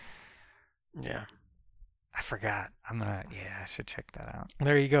 Yeah. I forgot. I should check that out.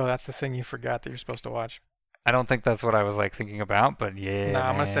 There you go. That's the thing you forgot that you're supposed to watch. I don't think that's what I was like thinking about, but yeah. No,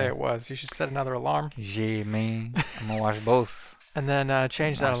 I'm going to say it was. You should set another alarm. Yeah, man. I'm going to watch both. And then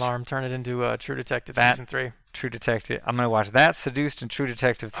change that alarm, turn it into True Detective Season 3. True Detective. I'm going to watch that, Seduced, and True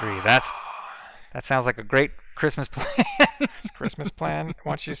Detective 3. That sounds like a great Christmas plan. It's Christmas plan.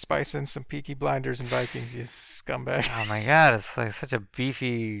 Why don't you spice in some Peaky Blinders and Vikings, you scumbag. Oh my god, it's like such a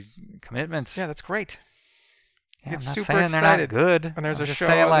beefy commitment. Yeah, that's great. Yeah, It's I'm not super saying excited they're not good. when there's I'm a just show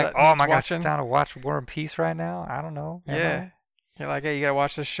saying like, that oh, am I needs going to watching. sit down and watch War and Peace right now? I don't know. Yeah. You're like, hey, you got to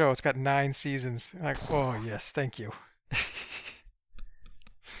watch this show. It's got 9 seasons. You're like, oh, yes, thank you.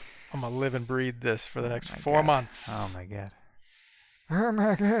 I'm going to live and breathe this for the next 4 months. Oh my god. Oh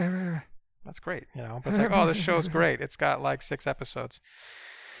my god. That's great, you know. But it's like, oh, this show's great. It's got like 6 episodes.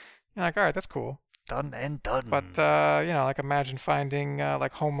 You're like, all right, that's cool. Done and done. But, you know, like imagine finding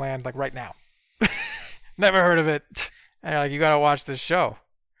like Homeland like right now. Never heard of it. And you're like, you got to watch this show.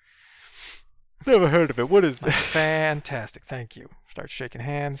 Never heard of it. What is this? Fantastic. Thank you. Start shaking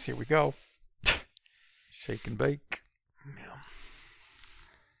hands. Here we go. Shake and bake. Yeah.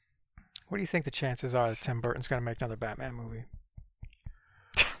 What do you think the chances are that Tim Burton's going to make another Batman movie?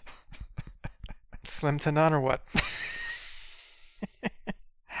 Slim to none or what?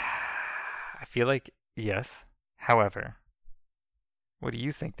 I feel like yes. However, what do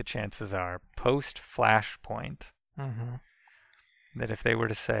you think the chances are post Flashpoint that if they were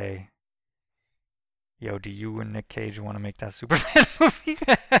to say, yo, do you and Nick Cage want to make that Superman movie?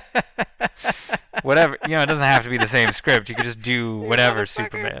 Whatever, you know, it doesn't have to be the same script. You could just do whatever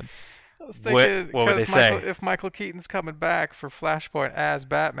Superman. I was thinking, what would they say? If Michael Keaton's coming back for Flashpoint as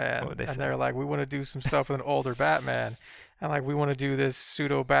Batman, What would they say? they're like, we want to do some stuff with an older Batman, and like we want to do this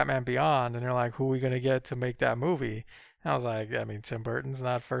pseudo Batman Beyond, and they're like, who are we gonna get to make that movie? And I was like, I mean, Tim Burton's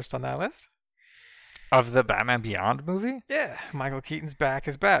not first on that list. Of the Batman Beyond movie? Yeah, Michael Keaton's back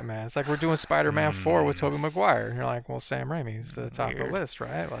as Batman. It's like we're doing Spider-Man 4 with Tobey Maguire. And you're like, well, Sam Raimi's the top of the list,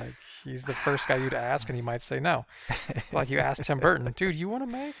 right? Like, he's the first guy you'd ask, and he might say no. Like, you asked Tim Burton, dude, you want to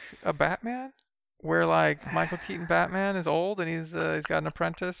make a Batman where, like, Michael Keaton Batman is old, and he's got an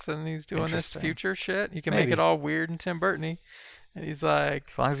apprentice, and he's doing this future shit? You can make it all weird and Tim Burton-y. And he's like...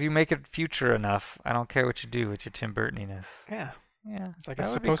 As long as you make it future enough, I don't care what you do with your Tim Burton-iness. Yeah. Yeah. It's like,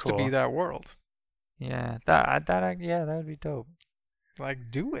 it's supposed to be that world. Yeah, that would be dope.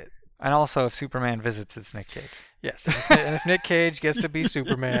 Like, do it. And also, if Superman visits, it's Nick Cage. Yes, and if Nick Cage gets to be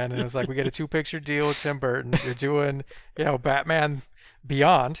Superman, and it's like we get a 2-picture deal with Tim Burton, you're doing, you know, Batman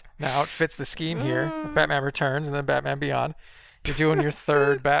Beyond. Now it fits the scheme here. Batman Returns and then Batman Beyond. You're doing your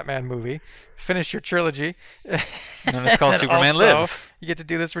 3rd Batman movie. Finish your trilogy. And then it's called Superman also, Lives. You get to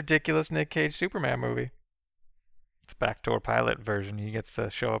do this ridiculous Nick Cage Superman movie. It's backdoor pilot version. He gets to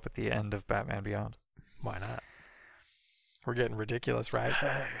show up at the end of Batman Beyond. Why not? We're getting ridiculous, right?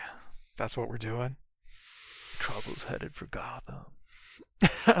 Hey. That's what we're doing. Trouble's headed for Gotham.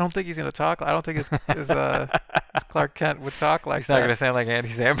 I don't think he's going to talk. I don't think his Clark Kent would talk like that. He's not going to sound like Andy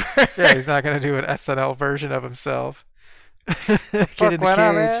Samberg. Yeah, he's not going to do an SNL version of himself. Get in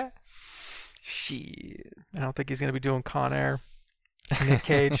the cage. Shit. I don't think he's going to be doing Con Air. Nick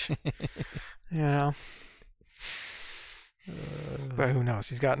Cage. You know. But who knows?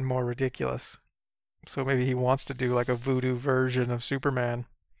 He's gotten more ridiculous. So maybe he wants to do like a voodoo version of Superman.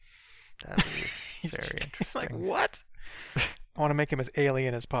 That'd be very interesting. Like, what? I want to make him as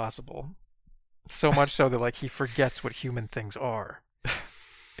alien as possible. So much so that like he forgets what human things are.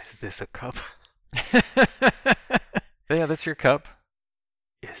 Is this a cup? Yeah, that's your cup.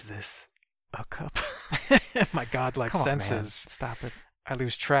 Is this a cup? My godlike senses. Man. Stop it. I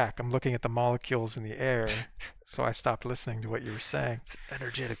lose track. I'm looking at the molecules in the air, so I stopped listening to what you were saying. It's an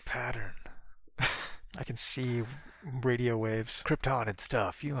energetic pattern. I can see radio waves. Krypton and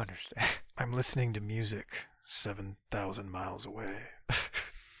stuff, you understand. I'm listening to music 7,000 miles away.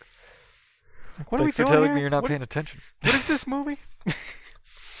 Like, what are we doing telling here? me you're not paying attention. What is this movie?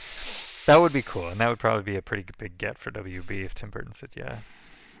 That would be cool, and that would probably be a pretty big get for WB if Tim Burton said yeah.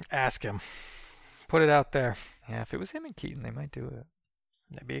 Ask him. Put it out there. Yeah, if it was him and Keaton, they might do it.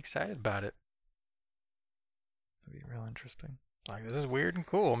 They'd be excited about it. That'd be real interesting. Like, this is weird and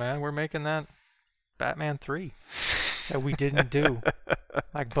cool, man. We're making that Batman 3 that we didn't do.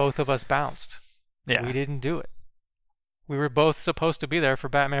 Like, both of us bounced. Yeah. We didn't do it. We were both supposed to be there for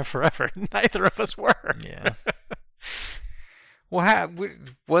Batman Forever. Neither of us were. Yeah. Well,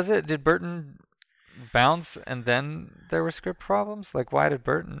 did Burton bounce and then there were script problems? Like, why did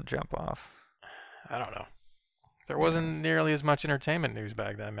Burton jump off? I don't know. There wasn't nearly as much entertainment news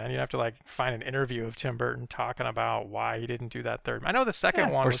back then, man. You'd have to like find an interview of Tim Burton talking about why he didn't do that third. I know the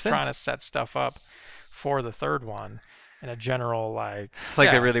second one was trying to set stuff up for the third one in a general like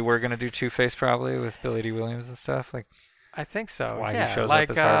they really were going to do Two-Face probably with Billy D. Williams and stuff. Like, I think so. That's why yeah, he shows like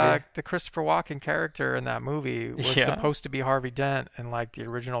up as Harvey. The Christopher Walken character in that movie was supposed to be Harvey Dent in like the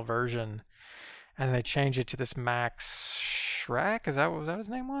original version, and they changed it to this Max Schreck. Was that his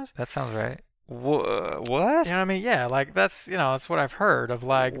name was? That sounds right. What? You know what I mean? Yeah, like that's what I've heard of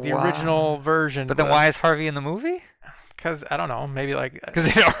like the original version. But then why is Harvey in the movie? Because I don't know, maybe like because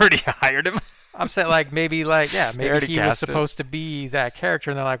they already hired him. I'm saying like maybe he was supposed to be that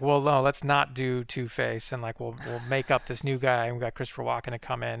character, and they're like, well, no, let's not do Two-Face, and like we'll make up this new guy, and we got Christopher Walken to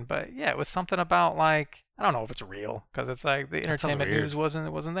come in. But yeah, it was something about like I don't know if it's real because it's like the entertainment news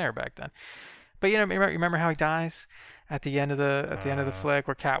wasn't there back then. But you remember how he dies at the end of the flick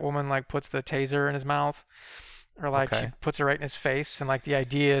where Catwoman like puts the taser in his mouth, or like she puts it right in his face, and like the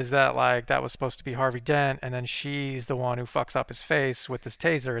idea is that like that was supposed to be Harvey Dent, and then she's the one who fucks up his face with this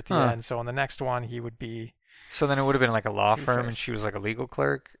taser at the end. So in the next one he would be. So then it would have been like a law Two-Face. firm, and she was like a legal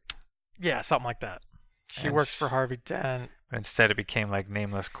clerk. Yeah, something like that. She works for Harvey Dent. But instead it became like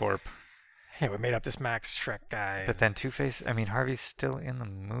Nameless Corp. Yeah, we made up this Max Schreck guy. But then Two-Face, I mean Harvey's still in the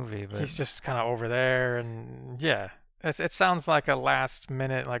movie, but he's just kind of over there, and yeah. It sounds like a last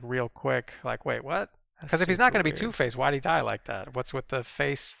minute, like real quick, like, wait, what? Because if he's not going to be Two-Face, why'd he die like that? What's with the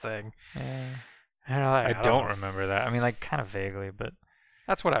face thing? I don't remember that. I mean, like, kind of vaguely, but...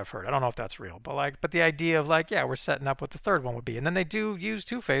 That's what I've heard. I don't know if that's real. But the idea of, like, yeah, we're setting up what the third one would be. And then they do use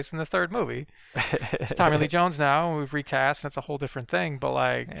Two-Face in the third movie. It's Tommy Lee Jones now, and we've recast, and it's a whole different thing. But,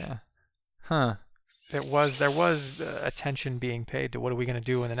 like... Yeah. Huh. There was attention being paid to what are we going to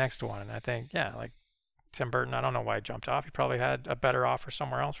do in the next one. And I think, yeah, like, Tim Burton, I don't know why he jumped off. He probably had a better offer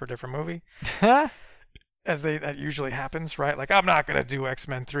somewhere else for a different movie. That usually happens, right? Like, I'm not going to do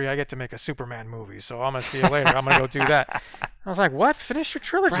X-Men 3. I get to make a Superman movie, so I'm going to see you later. I'm going to go do that. I was like, what? Finish your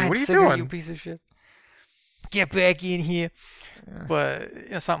trilogy. Bryan what are you Singer, doing? You piece of shit. Get back in here. Yeah. But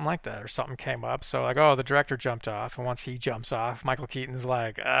something like that, or something came up. So, like, the director jumped off, and once he jumps off, Michael Keaton's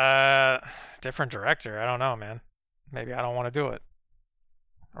like, different director. I don't know, man. Maybe I don't want to do it.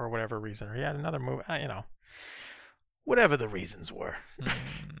 Or whatever reason. Or he had another movie, whatever the reasons were.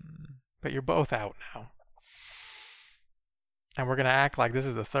 But you're both out now. And we're going to act like this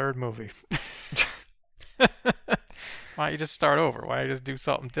is the third movie. Why don't you just start over? Why don't you just do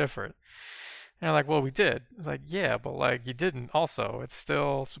something different? And they're like, well, we did. It's like, yeah, but like you didn't also. It's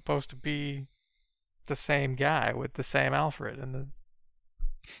still supposed to be the same guy with the same Alfred.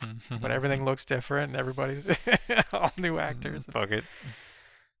 But everything looks different and everybody's all new actors. Fuck it.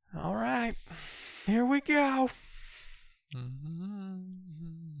 All right, here we go.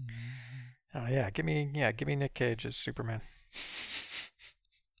 Oh yeah, give me Nick Cage as Superman.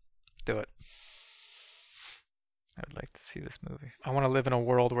 Do it. I would like to see this movie. I want to live in a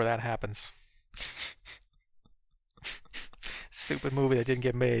world where that happens. Stupid movie that didn't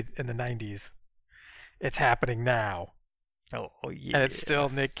get made in the 90s. It's happening now. Oh yeah. And it's still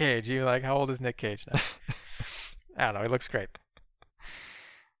Nick Cage. You're like, how old is Nick Cage now? I don't know. He looks great.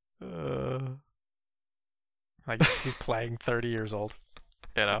 Like he's playing 30 years old,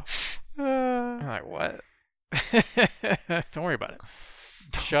 I'm like, what? Don't worry about it.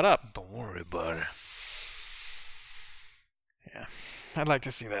 Shut up. Don't worry about it. Yeah, I'd like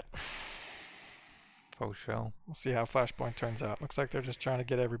to see that. Faux show. We'll see how Flashpoint turns out. Looks like they're just trying to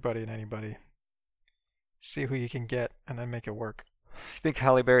get everybody and anybody. See who you can get and then make it work. You think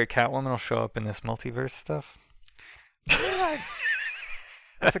Halle Berry Catwoman will show up in this multiverse stuff?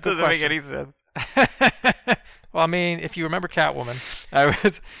 That's a good Doesn't question. make any sense. Well, I mean, if you remember Catwoman, I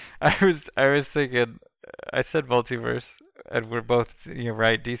was thinking. I said multiverse, and we're both,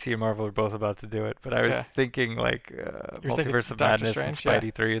 right. DC and Marvel are both about to do it, but I was thinking like Multiverse of Madness and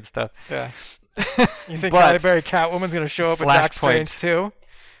Spidey 3 and stuff. Yeah. You think Halle Berry Catwoman's gonna show up in Doctor Strange 2?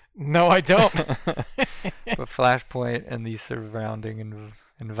 No, I don't. But Flashpoint and the surrounding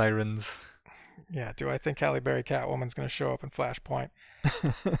environs. Yeah, do I think Halle Berry Catwoman's going to show up in Flashpoint?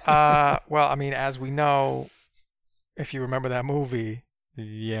 Well, I mean, as we know, if you remember that movie,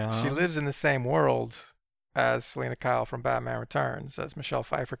 Yeah. she lives in the same world as Selena Kyle from Batman Returns, as Michelle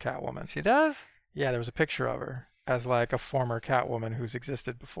Pfeiffer Catwoman. She does? Yeah, there was a picture of her as like a former Catwoman who's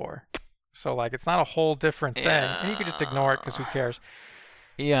existed before. So like, it's not a whole different thing. And you could just ignore it because who cares?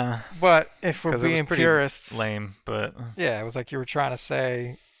 Yeah. But if we're 'Cause it was being pretty purists, lame, but yeah, it was like you were trying to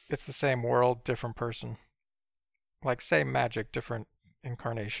say it's the same world, different person. Like same magic, different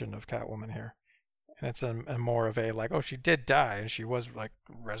incarnation of Catwoman here. And it's a more of a like, oh, she did die and she was like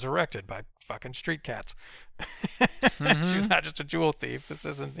resurrected by fucking street cats. She's not just a jewel thief. This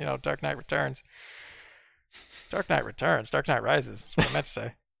isn't, Dark Knight Returns. Dark Knight Returns. Dark Knight Rises. That's what I meant to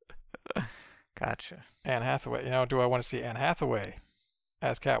say. gotcha. Anne Hathaway. Do I want to see Anne Hathaway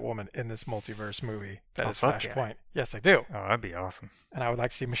as Catwoman in this multiverse movie that is fuck yeah. Flashpoint? Yes, I do. Oh, that'd be awesome. And I would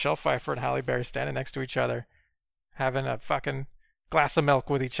like to see Michelle Pfeiffer and Halle Berry standing next to each other, having a fucking glass of milk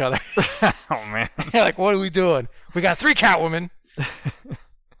with each other. Oh, man. You're like, what are we doing? We got 3 Catwomen.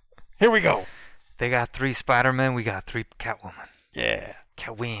 Here we go. They got 3 Spider-Men, we got 3 Catwoman. Yeah.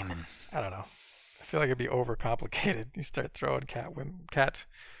 Catwomen. I don't know. I feel like it'd be overcomplicated. You start throwing Catwoman's,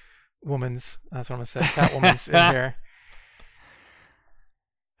 that's what I'm going to say, Catwoman's in here.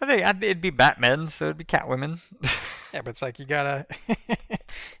 I think it'd be Batman, so it'd be Catwomen. Yeah, but it's like you gotta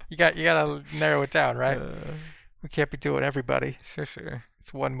narrow it down, right? We can't be doing everybody. Sure.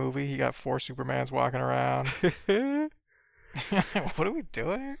 It's one movie. You got 4 Supermans walking around. What are we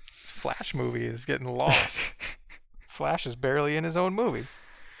doing here? This Flash movie is getting lost. Flash is barely in his own movie.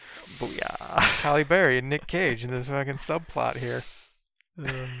 Booyah. Halle Berry and Nick Cage in this fucking subplot here.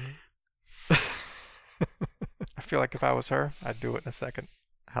 I feel like if I was her, I'd do it in a second.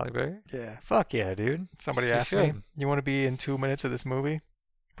 Halle Berry? Yeah. Fuck yeah, dude. Somebody She asked me, should. you want to be in 2 minutes of this movie?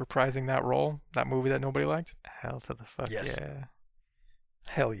 Reprising that role? That movie that nobody liked? Hell to the fuck Yes. yeah.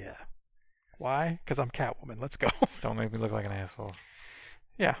 Hell yeah. Why? Because I'm Catwoman. Let's go. Just don't make me look like an asshole.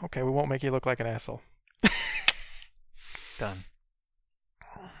 Yeah, okay, we won't make you look like an asshole. Done.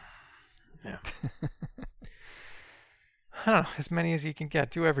 Yeah. I don't know, as many as you can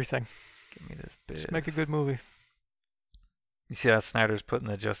get. Do everything. Give me this bitch. Just make a good movie. You see that Snyder's putting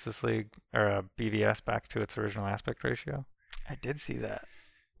the Justice League, or BVS, back to its original aspect ratio? I did see that.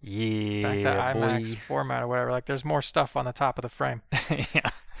 Yeah, Back to IMAX boy. format or whatever. Like, there's more stuff on the top of the frame. Yeah.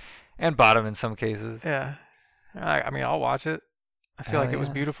 And bottom in some cases. Yeah. I mean, I'll watch it. I feel Hell like it was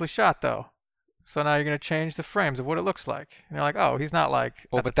yeah. beautifully shot, though. So now you're going to change the frames of what it looks like. And you're like, oh, he's not like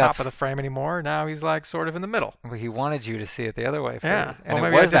Well, at the but top that's- of the frame anymore. Now he's like sort of in the middle. Well, he wanted you to see it the other way first. Yeah. And Well, it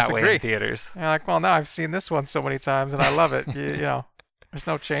maybe I was that way in disagree. theaters. And you're like, well, now I've seen this one so many times and I love it. you know, there's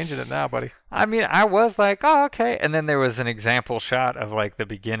no changing it now, buddy. I mean, I was like, oh, okay. And then there was an example shot of like the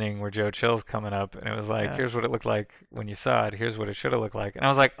beginning where Joe Chill's coming up, and it was like, Yeah. here's what it looked like when you saw it. Here's what it should have looked like. And I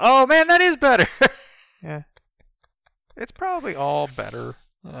was like, oh man, that is better. Yeah. It's probably all better.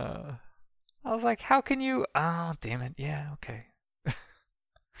 I was like, how can you? Oh, damn it. Yeah, okay.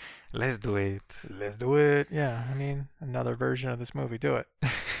 Let's do it. Let's do it. Yeah, I mean, another version of this movie. Do it.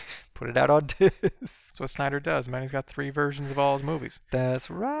 Put it out on disc. That's what Snyder does, man. He's got 3 versions of all his movies. That's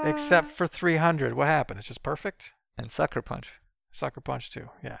right. Except for 300. What happened? It's just perfect? And Sucker Punch. Sucker Punch 2.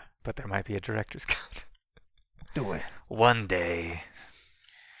 Yeah. But there might be a director's cut. Do it. One day.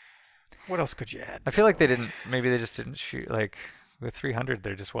 What else could you add? I feel like they didn't. Maybe they just didn't shoot. Like with 300,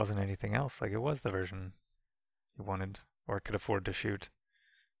 there just wasn't anything else. Like it was the version you wanted or could afford to shoot.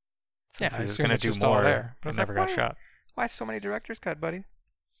 Since Yeah, I he was assume going to it's do just all more. there. But It it's never like, got why- shot. Why so many director's cut, buddy?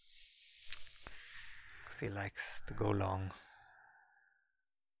 Because he likes to go long.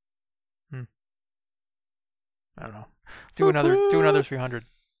 I don't know. Do another 300.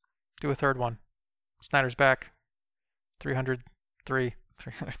 Do a third one. Snyder's back. 303.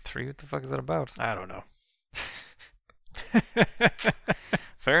 303. What the fuck is that about? I don't know.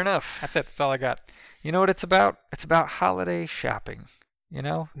 Fair enough. That's it. That's all I got. You know what it's about? It's about holiday shopping. You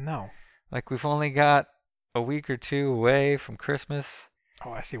know, No. like we've only got a week or 2 away from Christmas.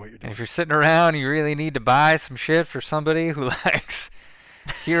 Oh, I see what you're And doing. if you're sitting around, you really need to buy some shit for somebody who likes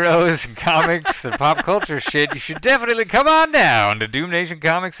heroes and comics and pop culture shit, you should definitely come on down to Doom Nation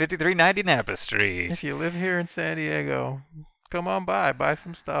Comics, 5390 Napa Street. If you live here in San Diego, come on by. Buy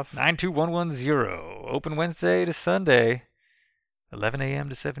some stuff. 92110. Open Wednesday to Sunday, 11 a.m.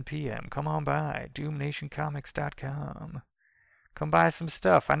 to 7 p.m. Come on by. DoomNationComics.com. Come buy some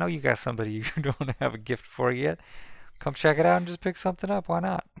stuff. I know you got somebody you don't have a gift for yet. Come check it out and just pick something up. Why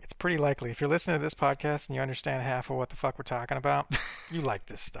not? It's pretty likely. If you're listening to this podcast and you understand half of what the fuck we're talking about, you like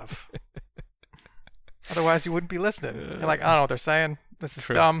this stuff. Otherwise, you wouldn't be listening. You're like, I don't know what they're saying. This is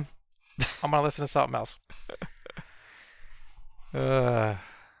True. dumb. I'm going to listen to something else. All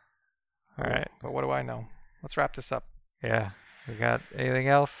right. But what do I know? Let's wrap this up. Yeah. We got anything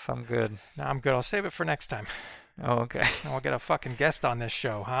else? I'm good. No, I'm good. I'll save it for next time. Oh, okay. And we'll get a fucking guest on this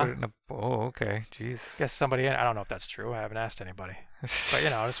show, huh? Oh, okay. Jeez. Guess somebody in. I don't know if that's true. I haven't asked anybody. But,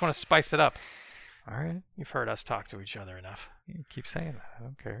 I just want to spice it up. All right. You've heard us talk to each other enough. You keep saying that. I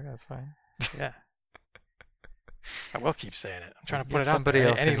don't care. That's fine. Yeah. I will keep saying it. I'm trying to put Get it out somebody there.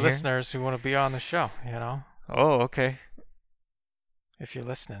 else Any in here. listeners who want to be on the show, Oh, okay. if you're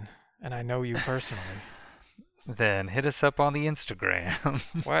listening, and I know you personally. Then hit us up on the Instagram.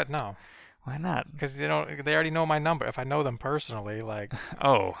 What? No. Why not? Because they already know my number. If I know them personally, like,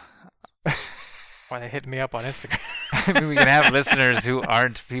 Oh. why they hit me up on Instagram? I mean, we can have listeners who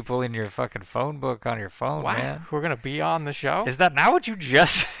aren't people in your fucking phone book on your phone, Wow. man. Who are going to be on the show? Is that not what you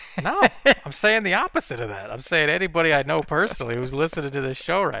just said? No. I'm saying the opposite of that. I'm saying anybody I know personally who's listening to this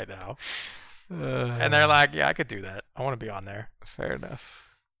show right now. And they're like, yeah, I could do that. I want to be on there. Fair enough.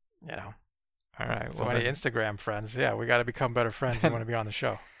 All right. So many Instagram friends. Yeah, we got to become better friends who want to be on the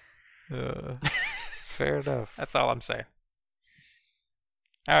show. Fair enough. That's all I'm saying.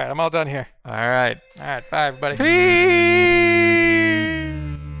 All right, I'm all done here. All right. All right, bye, everybody. Peace.